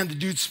down, man, the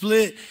dude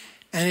split,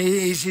 and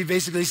he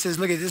basically says,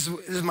 look, this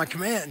is my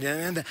command.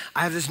 Man.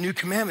 I have this new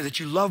commandment that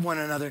you love one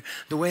another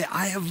the way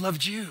I have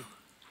loved you.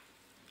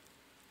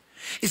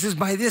 He says,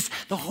 by this,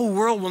 the whole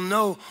world will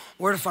know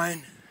where to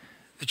find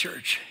the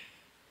church.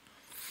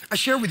 I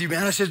shared with you,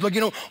 man, I said, look,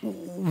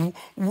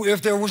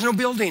 if there was no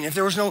building, if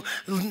there was no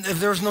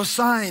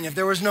sign, if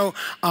there was no,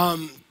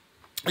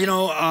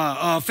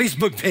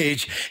 Facebook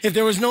page, if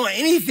there was no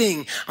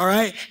anything, all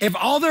right, if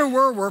all there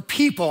were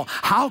people,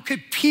 how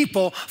could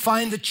people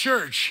find the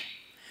church?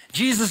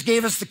 Jesus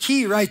gave us the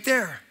key right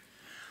there,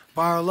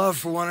 by our love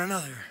for one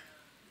another.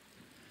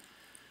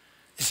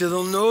 He said,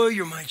 they'll know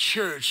you're my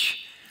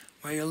church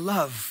by your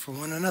love for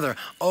one another.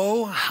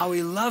 Oh, how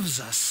he loves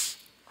us.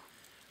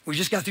 We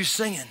just got through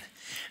singing,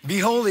 be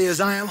holy as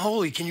I am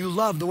holy. Can you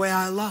love the way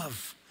I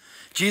love?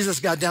 Jesus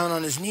got down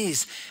on his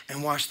knees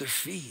and washed their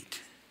feet.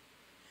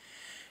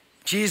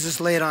 Jesus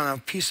laid on a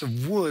piece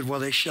of wood while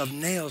they shoved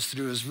nails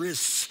through his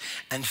wrists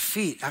and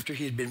feet after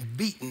he had been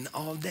beaten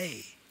all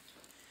day.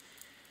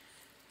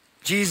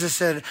 Jesus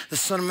said, the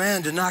Son of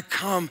Man did not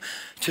come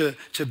to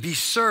be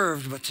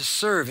served, but to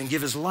serve and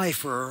give his life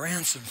for a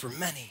ransom for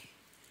many.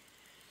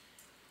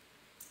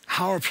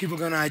 How are people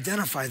going to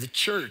identify the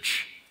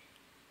church?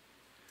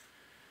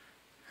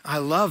 I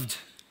want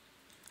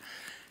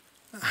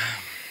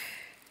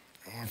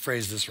to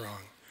phrase this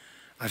wrong.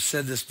 I've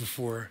said this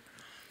before,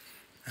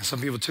 and some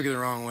people took it the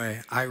wrong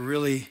way.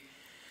 I'm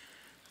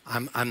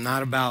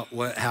not about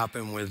what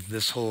happened with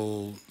this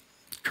whole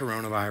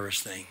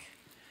coronavirus thing,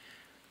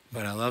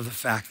 but I love the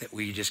fact that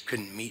we just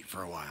couldn't meet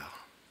for a while.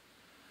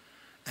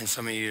 And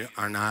some of you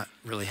are not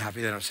really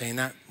happy that I'm saying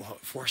that. Well,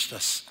 it forced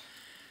us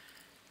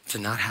to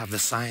not have the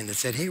sign that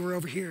said, hey, we're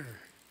over here.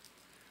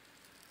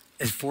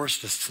 It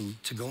forced us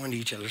to go into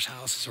each other's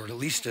houses, or at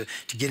least to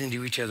get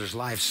into each other's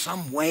lives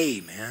some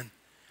way, man,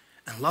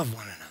 and love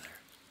one another.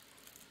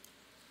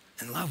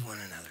 And love one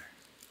another.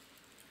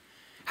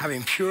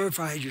 Having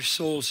purified your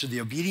souls through the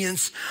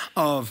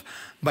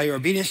by your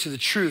obedience to the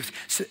truth,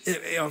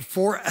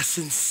 for a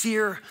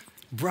sincere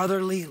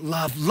brotherly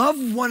love.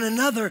 Love one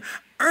another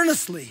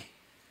earnestly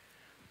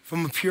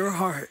from a pure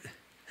heart.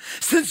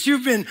 Since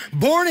you've been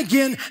born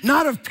again,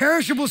 not of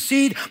perishable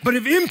seed, but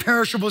of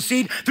imperishable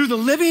seed, through the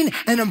living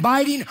and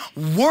abiding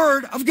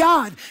word of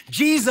God.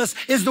 Jesus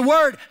is the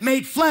word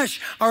made flesh,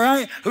 all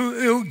right,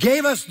 who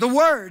gave us the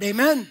word,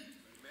 amen?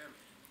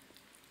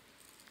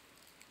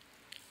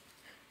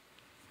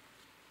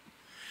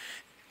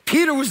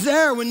 Peter was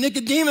there when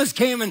Nicodemus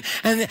came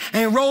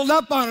and rolled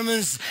up on him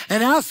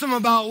and asked him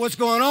about what's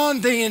going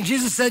on thing. And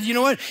Jesus said, you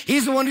know what?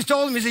 He's the one who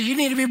told him. He said, you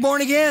need to be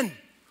born again.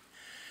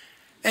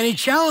 And he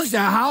challenged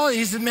that. How?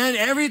 He said, man,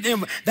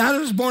 everything that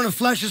is born of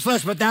flesh is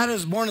flesh, but that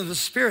is born of the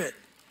Spirit.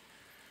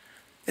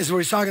 This is what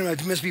he's talking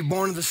about. You must be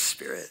born of the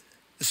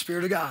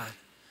Spirit of God.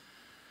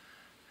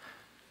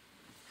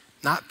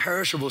 Not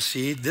perishable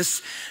seed.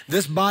 This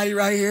body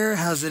right here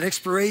has an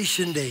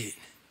expiration date.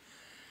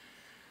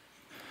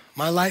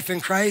 My life in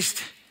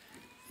Christ,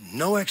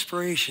 no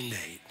expiration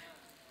date.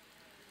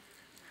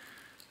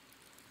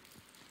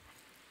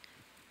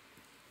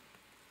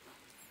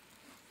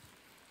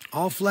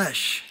 All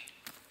flesh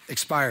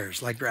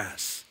expires like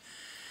grass,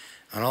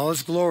 and all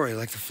its glory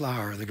like the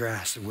flower of the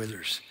grass that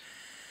withers,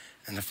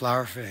 and the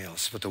flower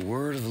fails, but the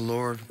word of the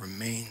Lord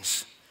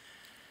remains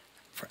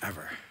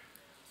forever.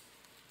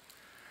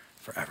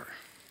 Forever.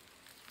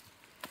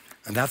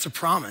 And that's a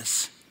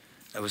promise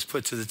that was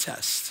put to the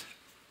test.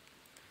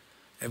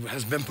 It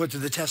has been put to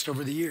the test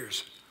over the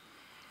years.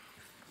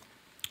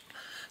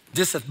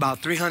 Just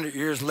about 300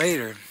 years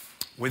later,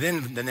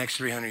 within the next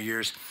 300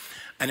 years,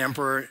 an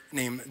emperor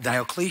named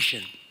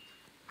Diocletian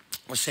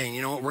was saying,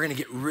 you know what, we're going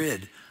to get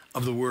rid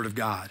of the word of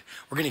God.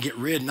 We're going to get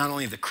rid not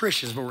only of the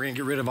Christians, but we're going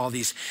to get rid of all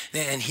these.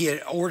 And he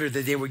had ordered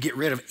that they would get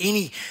rid of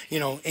any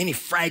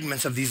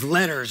fragments of these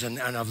letters and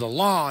of the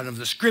law and of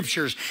the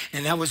scriptures.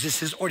 And that was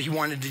just his order. He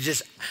wanted to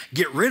just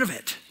get rid of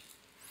it.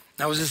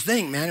 That was his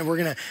thing, man. And we're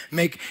going to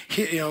make,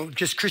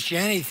 just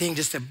Christianity thing,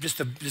 just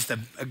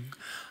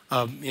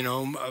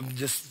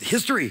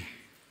history.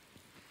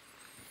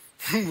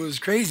 It was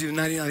crazy. I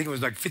think it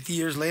was like 50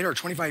 years later or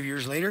 25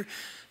 years later,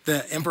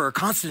 the Emperor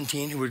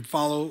Constantine, who would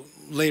follow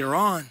later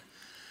on,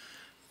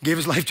 gave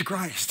his life to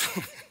Christ.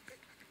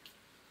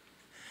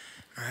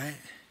 All right.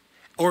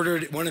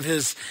 Ordered one of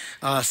his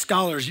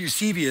scholars,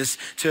 Eusebius,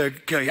 I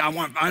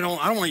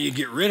don't want you to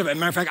get rid of it. As a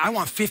matter of fact, I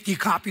want 50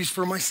 copies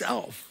for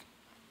myself.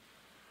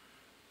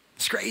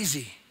 It's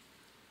crazy.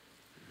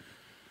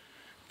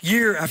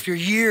 Year after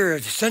year,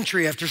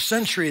 century after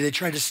century, they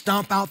tried to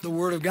stomp out the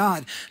word of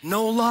God.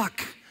 No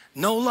luck,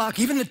 no luck.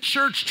 Even the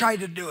church tried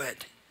to do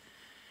it.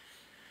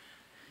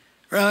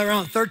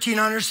 Around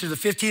 1300s to the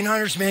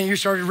 1500s, man, you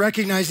started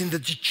recognizing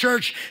that the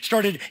church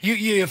started,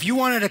 if you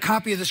wanted a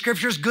copy of the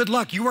scriptures, good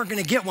luck. You weren't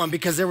going to get one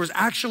because there was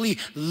actually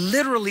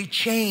literally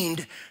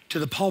chained to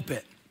the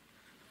pulpit.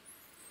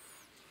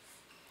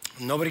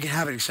 Nobody could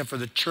have it except for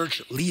the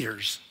church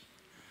leaders.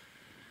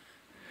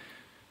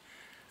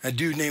 A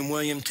dude named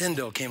William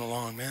Tyndale came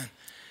along, man,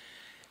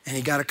 and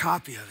he got a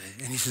copy of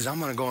it. And he says, I'm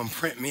going to go and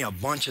print me a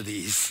bunch of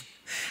these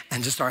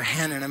and just start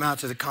handing them out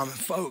to the common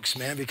folks,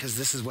 man, because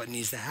this is what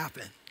needs to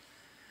happen.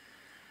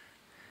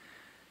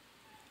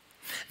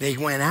 They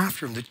went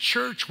after him. The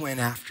church went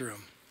after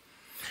him.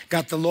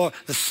 Got the law,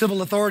 the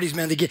civil authorities,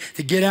 man, to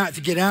get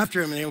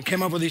after him, and they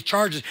came up with these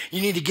charges.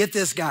 You need to get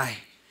this guy.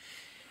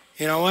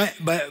 You know what?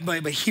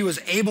 But he was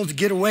able to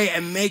get away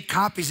and make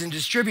copies and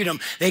distribute them.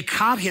 They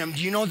caught him.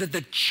 Do you know that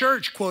the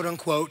church, quote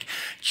unquote,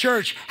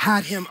 church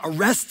had him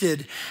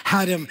arrested,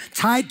 had him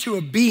tied to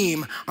a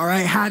beam, all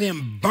right, had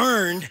him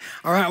burned,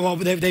 all right. Well,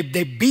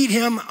 they beat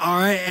him, all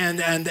right, and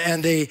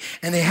they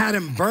had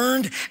him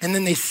burned, and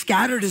then they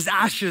scattered his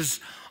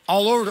ashes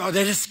all over. Or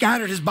they just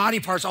scattered his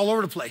body parts all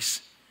over the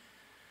place.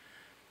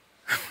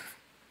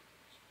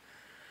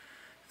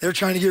 They're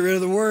trying to get rid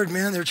of the word,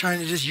 man. They're trying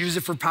to just use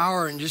it for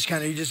power and just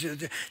kind of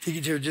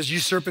just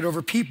usurp it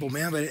over people,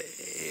 man. But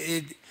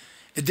it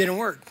didn't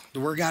work. The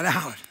word got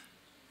out.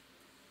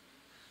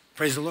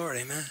 Praise the Lord,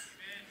 amen.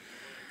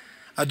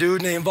 A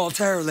dude named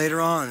Voltaire later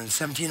on in the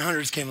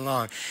 1700s came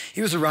along.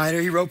 He was a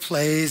writer. He wrote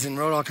plays and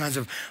wrote all kinds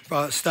of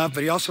stuff,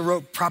 but he also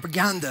wrote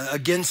propaganda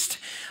against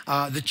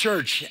the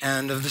church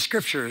and of the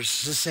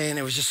scriptures, just saying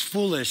it was just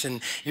foolish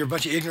and you're a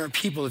bunch of ignorant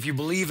people if you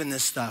believe in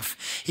this stuff.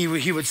 He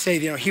would say,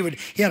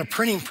 he had a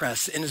printing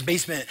press in his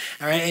basement,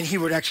 all right, and he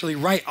would actually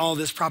write all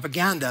this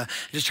propaganda,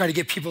 just try to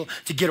get people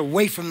to get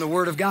away from the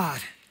word of God.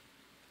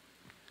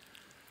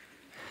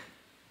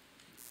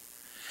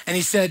 And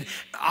he said,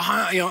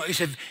 he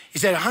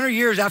said 100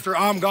 years after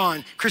I'm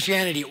gone,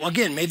 Christianity, well,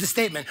 again, made the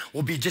statement,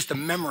 will be just a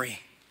memory.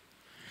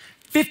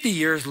 50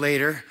 years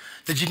later,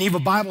 the Geneva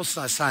Bible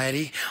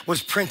Society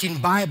was printing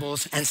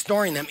Bibles and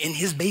storing them in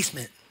his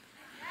basement.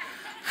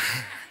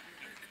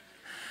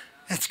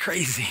 That's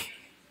crazy.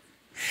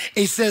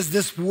 He says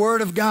this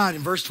word of God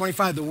in verse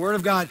 25, the word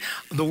of God,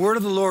 the word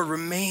of the Lord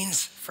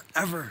remains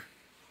forever.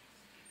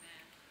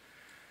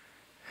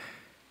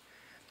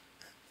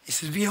 He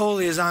says, be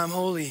holy as I am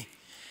holy.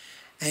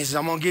 And he says,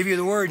 I'm going to give you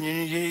the word,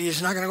 and it's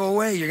not going to go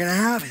away. You're going to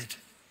have it.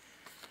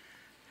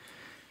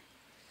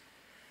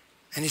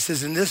 And he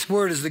says, and this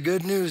word is the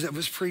good news that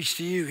was preached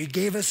to you. He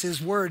gave us his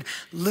word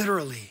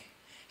literally.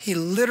 He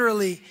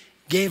literally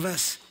gave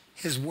us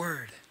his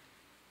word.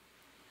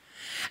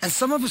 And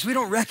some of us, we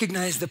don't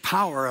recognize the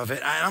power of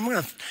it. Some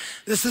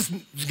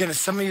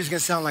of you is going to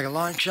sound like a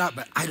long shot,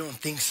 but I don't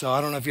think so.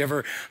 I don't know if you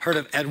ever heard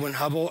of Edwin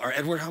Hubble. All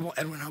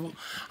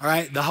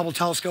right, the Hubble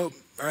telescope,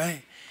 all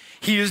right?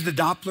 He used the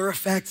Doppler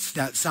effect,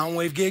 that sound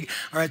wave gig,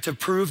 all right, to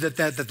prove that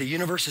the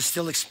universe is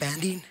still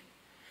expanding.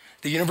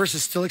 The universe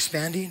is still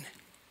expanding.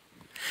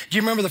 Do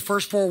you remember the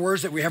first 4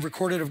 words that we have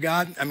recorded of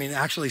God? I mean,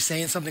 actually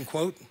saying something,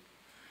 quote.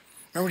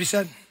 Remember what he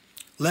said?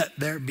 Let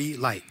there be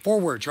light.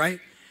 4 words, right?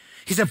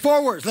 He said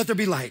 4 words, let there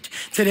be light.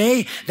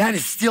 Today, that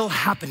is still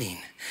happening.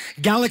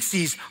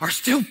 Galaxies are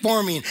still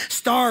forming.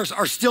 Stars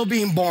are still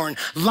being born.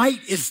 Light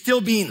is still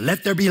being,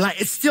 let there be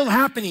light. It's still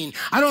happening.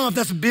 I don't know if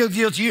that's a big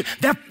deal to you.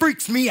 That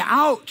freaks me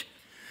out.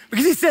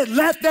 Because he said,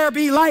 let there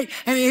be light.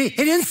 And he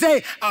didn't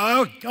say,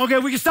 oh, okay,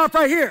 we can stop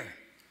right here.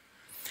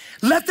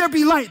 Let there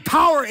be light,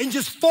 power in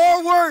just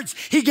 4 words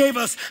he gave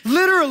us.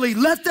 Literally,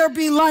 let there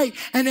be light.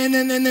 And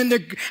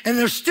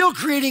they're still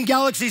creating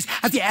galaxies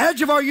at the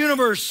edge of our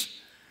universe.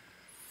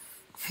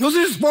 Those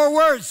are just 4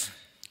 words.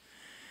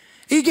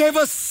 He gave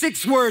us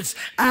 6 words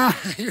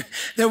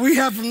that we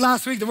have from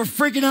last week that we're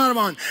freaking out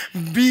on.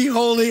 Be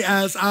holy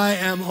as I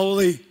am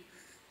holy.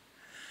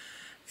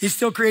 He's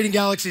still creating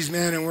galaxies,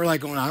 man, and we're like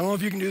going, I don't know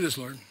if you can do this,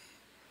 Lord.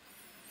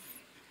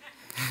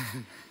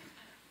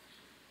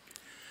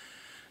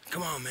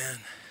 Come on, man.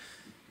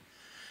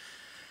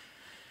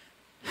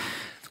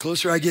 The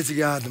closer I get to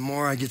God, the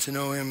more I get to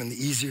know him, and the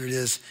easier it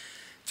is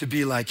to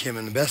be like him.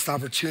 And the best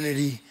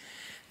opportunity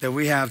that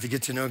we have to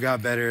get to know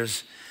God better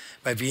is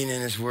by being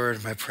in his word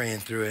and by praying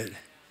through it.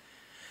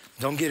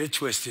 Don't get it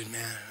twisted,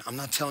 man. I'm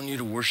not telling you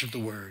to worship the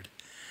word,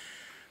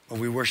 but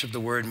we worship the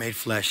word made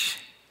flesh,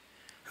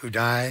 who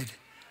died,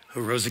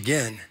 who rose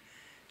again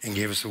and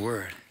gave us the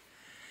word.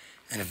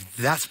 And if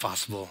that's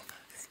possible,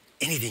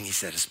 anything he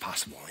said is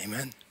possible.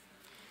 Amen.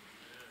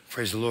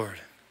 Praise the Lord.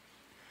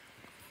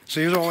 So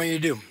here's what I want you to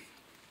do.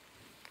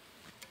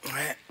 All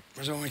right?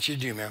 Here's what I want you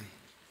to do, man.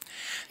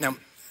 Now,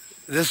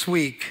 this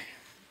week,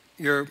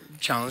 your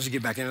challenge is to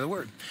get back into the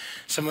word.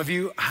 Some of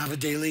you have a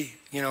daily,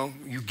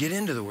 you get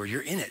into the word. You're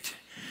in it.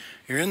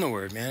 You're in the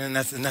word, man, and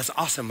that's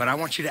awesome. But I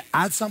want you to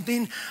add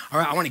something, or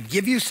I want to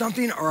give you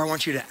something, or I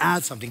want you to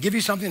add something. Give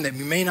you something that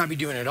you may not be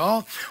doing at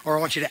all, or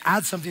I want you to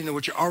add something to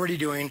what you're already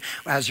doing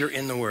as you're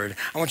in the word.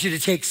 I want you to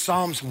take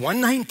Psalms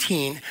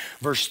 119,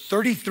 verse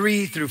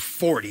 33 through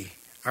 40,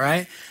 all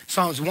right?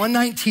 Psalms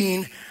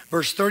 119,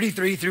 verse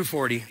 33 through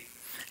 40.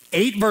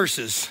 8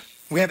 verses.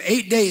 We have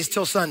 8 days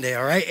till Sunday,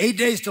 all right? 8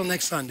 days till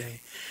next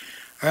Sunday,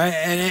 all right?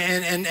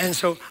 And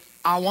so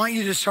I want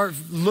you to start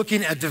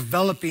looking at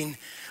developing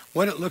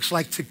what it looks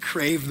like to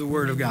crave the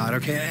word of God,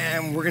 okay?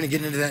 And we're gonna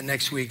get into that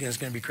next week, and it's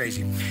gonna be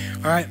crazy,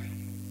 all right?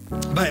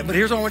 But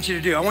here's what I want you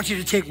to do. I want you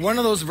to take one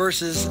of those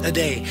verses a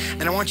day,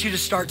 and I want you to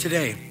start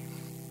today,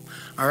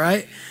 all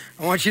right?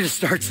 I want you to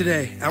start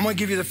today. I'm gonna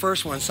give you the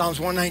first one, Psalms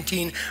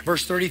 119,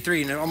 verse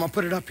 33, and I'm gonna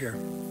put it up here.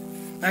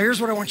 Now, here's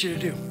what I want you to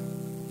do.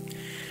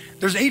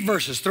 There's 8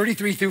 verses,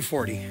 33 through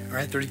 40, all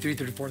right? 33,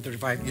 34,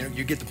 35,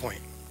 you get the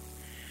point.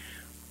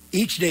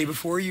 Each day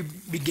before you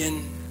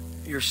begin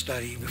your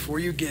study, before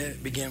you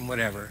begin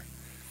whatever,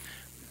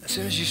 as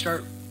soon as you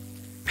start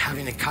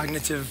having a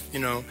cognitive,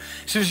 as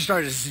soon as you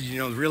start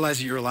to, realize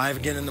that you're alive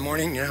again in the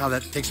morning, you know how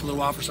that takes a little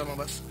while for some of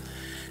us,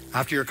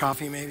 after your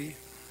coffee maybe,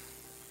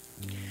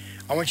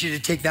 I want you to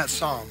take that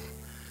psalm.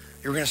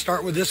 You're gonna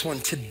start with this one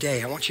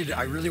today.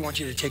 I really want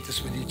you to take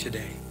this with you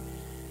today.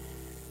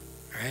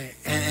 All right?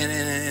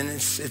 And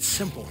it's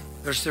simple.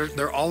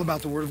 They're all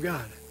about the word of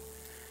God.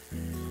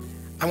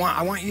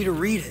 I want you to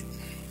read it.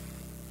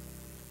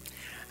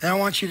 And I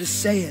want you to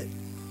say it.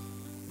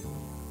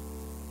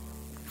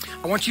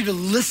 I want you to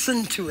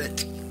listen to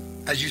it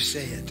as you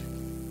say it.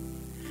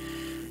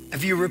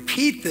 If you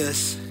repeat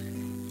this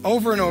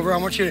over and over, I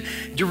want you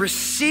to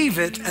receive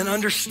it and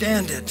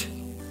understand it.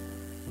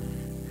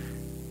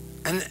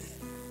 And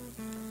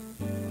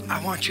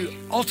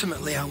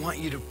ultimately, I want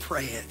you to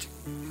pray it.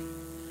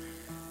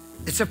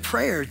 It's a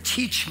prayer.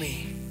 Teach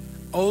me,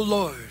 O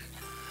Lord,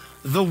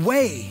 the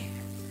way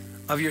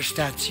of your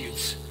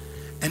statutes,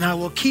 and I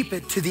will keep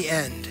it to the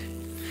end.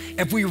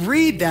 If we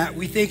read that,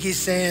 we think he's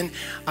saying,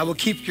 I will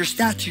keep your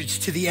statutes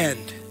to the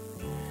end.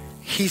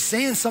 He's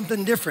saying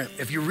something different.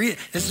 If you read it,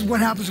 this is what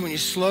happens when you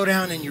slow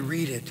down and you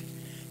read it.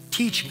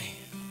 Teach me,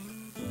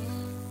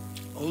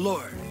 O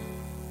Lord,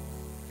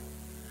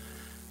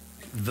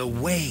 the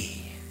way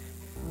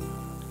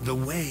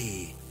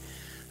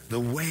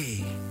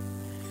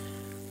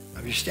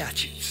of your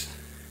statutes.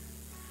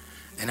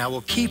 And I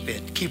will keep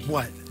it. Keep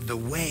what? The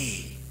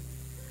way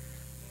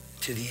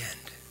to the end.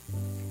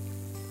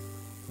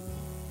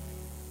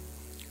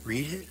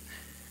 Read it.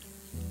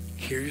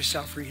 Hear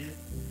yourself read it.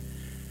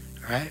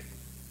 All right?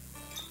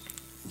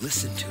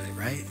 Listen to it,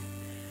 right?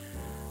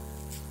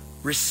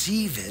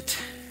 Receive it.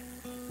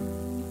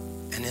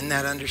 And in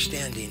that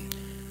understanding,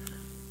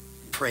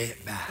 pray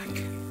it back.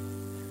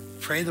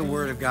 Pray the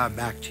word of God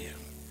back to you.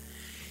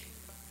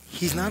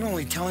 He's not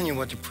only telling you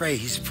what to pray,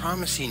 he's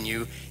promising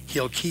you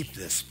he'll keep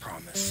this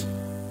promise.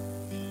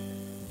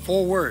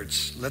 4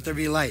 words, let there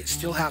be light,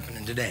 still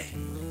happening today.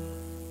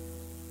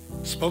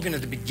 Spoken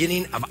at the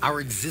beginning of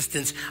our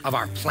existence, of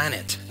our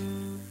planet.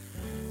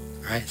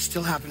 All right,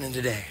 still happening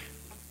today.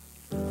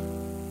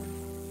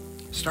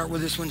 Start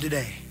with this one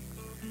today.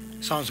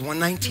 Psalms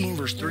 119,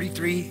 verse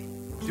 33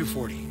 through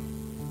 40.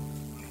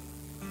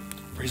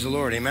 Praise the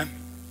Lord, amen.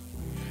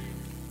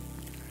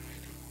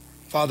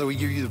 Father, we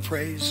give you the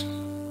praise.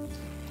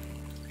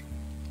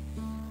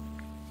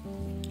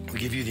 We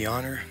give you the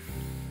honor.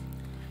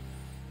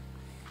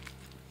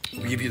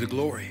 We give you the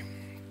glory.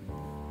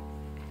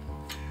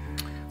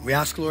 We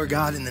ask, Lord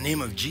God, in the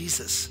name of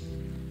Jesus,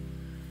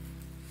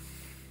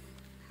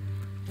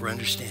 for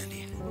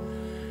understanding,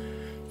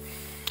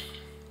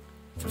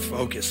 for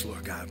focus,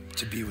 Lord God,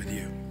 to be with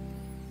you.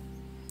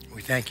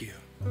 We thank you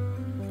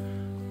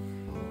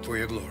for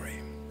your glory.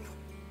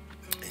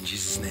 In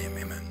Jesus' name,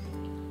 amen.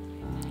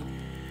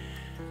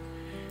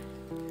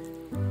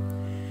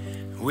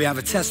 We have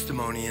a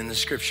testimony in the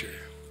scripture,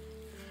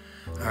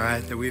 all right,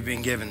 that we've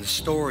been given. The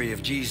story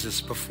of Jesus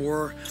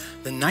before,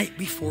 the night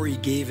before he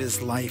gave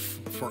his life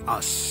for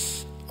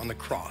us on the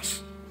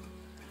cross.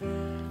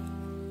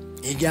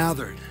 He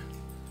gathered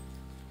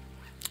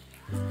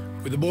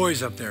with the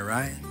boys up there,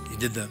 right? He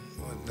did the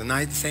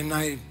same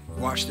night, he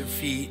washed their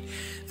feet.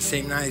 The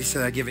same night he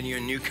said, I've given you a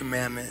new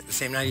commandment. The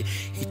same night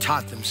he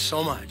taught them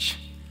so much.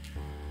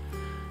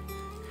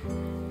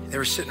 They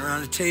were sitting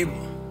around a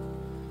table.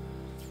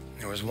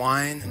 There was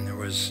wine and there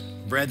was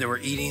bread they were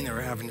eating. They were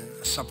having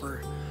a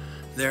supper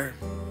there.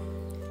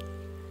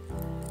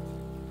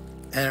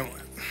 And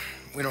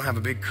we don't have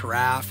a big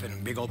carafe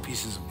and big old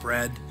pieces of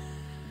bread,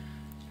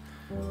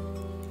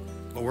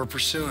 but we're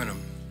pursuing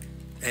them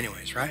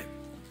anyways, right?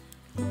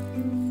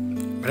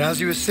 But as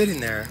he was sitting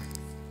there,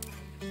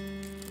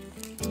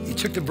 he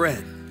took the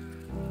bread,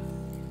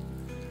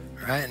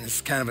 right? And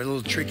it's kind of a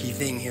little tricky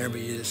thing here, but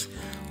you just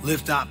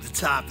lift up the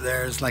top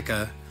there. It's like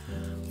a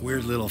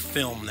weird little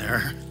film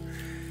there.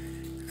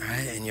 All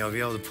right, and you'll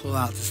be able to pull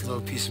out this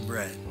little piece of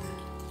bread.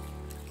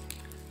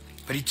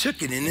 But he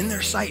took it, and in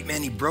their sight,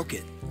 man, he broke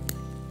it.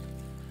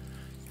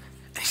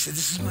 And he said,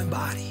 this is my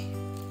body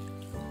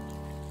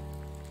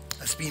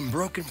that's being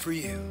broken for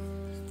you.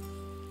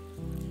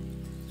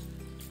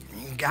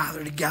 And you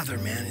gather together,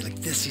 man. And like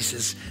this, he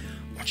says,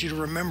 I want you to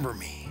remember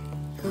me.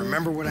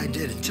 Remember what I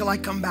did until I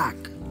come back.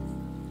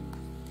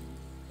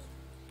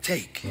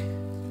 Take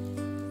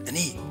and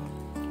eat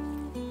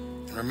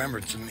in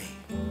remembrance of me.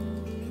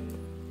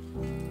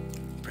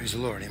 Praise the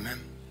Lord, amen.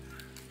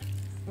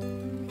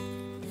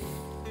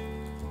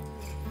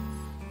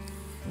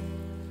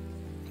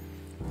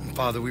 And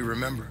Father, we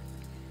remember.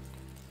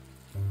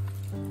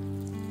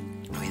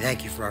 We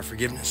thank you for our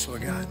forgiveness,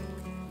 Lord God.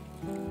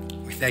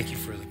 We thank you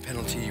for the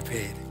penalty you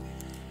paid.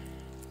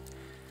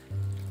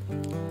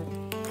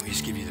 And we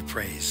just give you the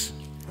praise.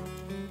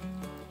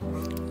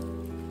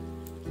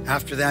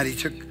 After that, he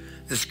took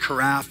this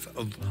carafe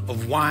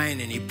of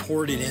wine and he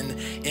poured it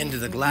into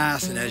the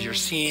glass. And as you're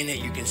seeing it,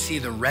 you can see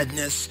the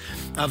redness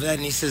of that.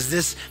 And he says,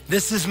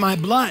 this is my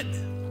blood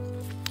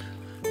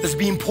that's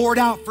being poured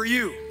out for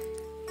you.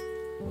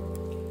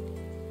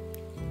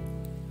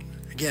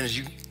 Again, as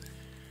you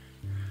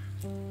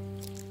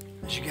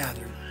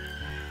gather,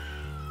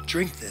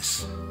 drink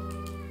this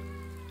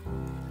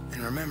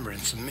in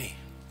remembrance of me.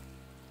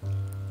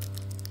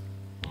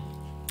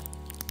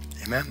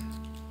 Amen.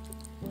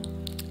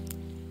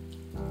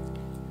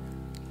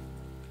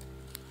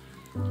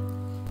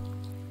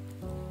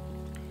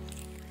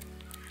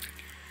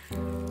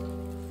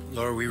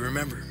 Lord, we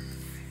remember.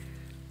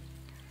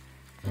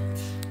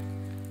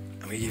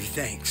 And we give you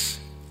thanks.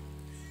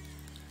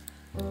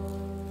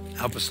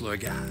 Help us, Lord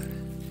God,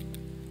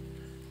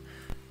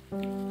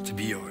 to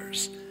be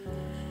yours.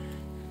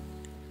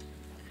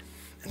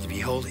 And to be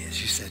holy,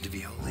 as you said, to be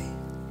holy.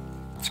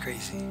 It's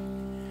crazy.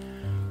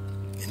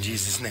 In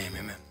Jesus' name,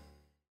 amen.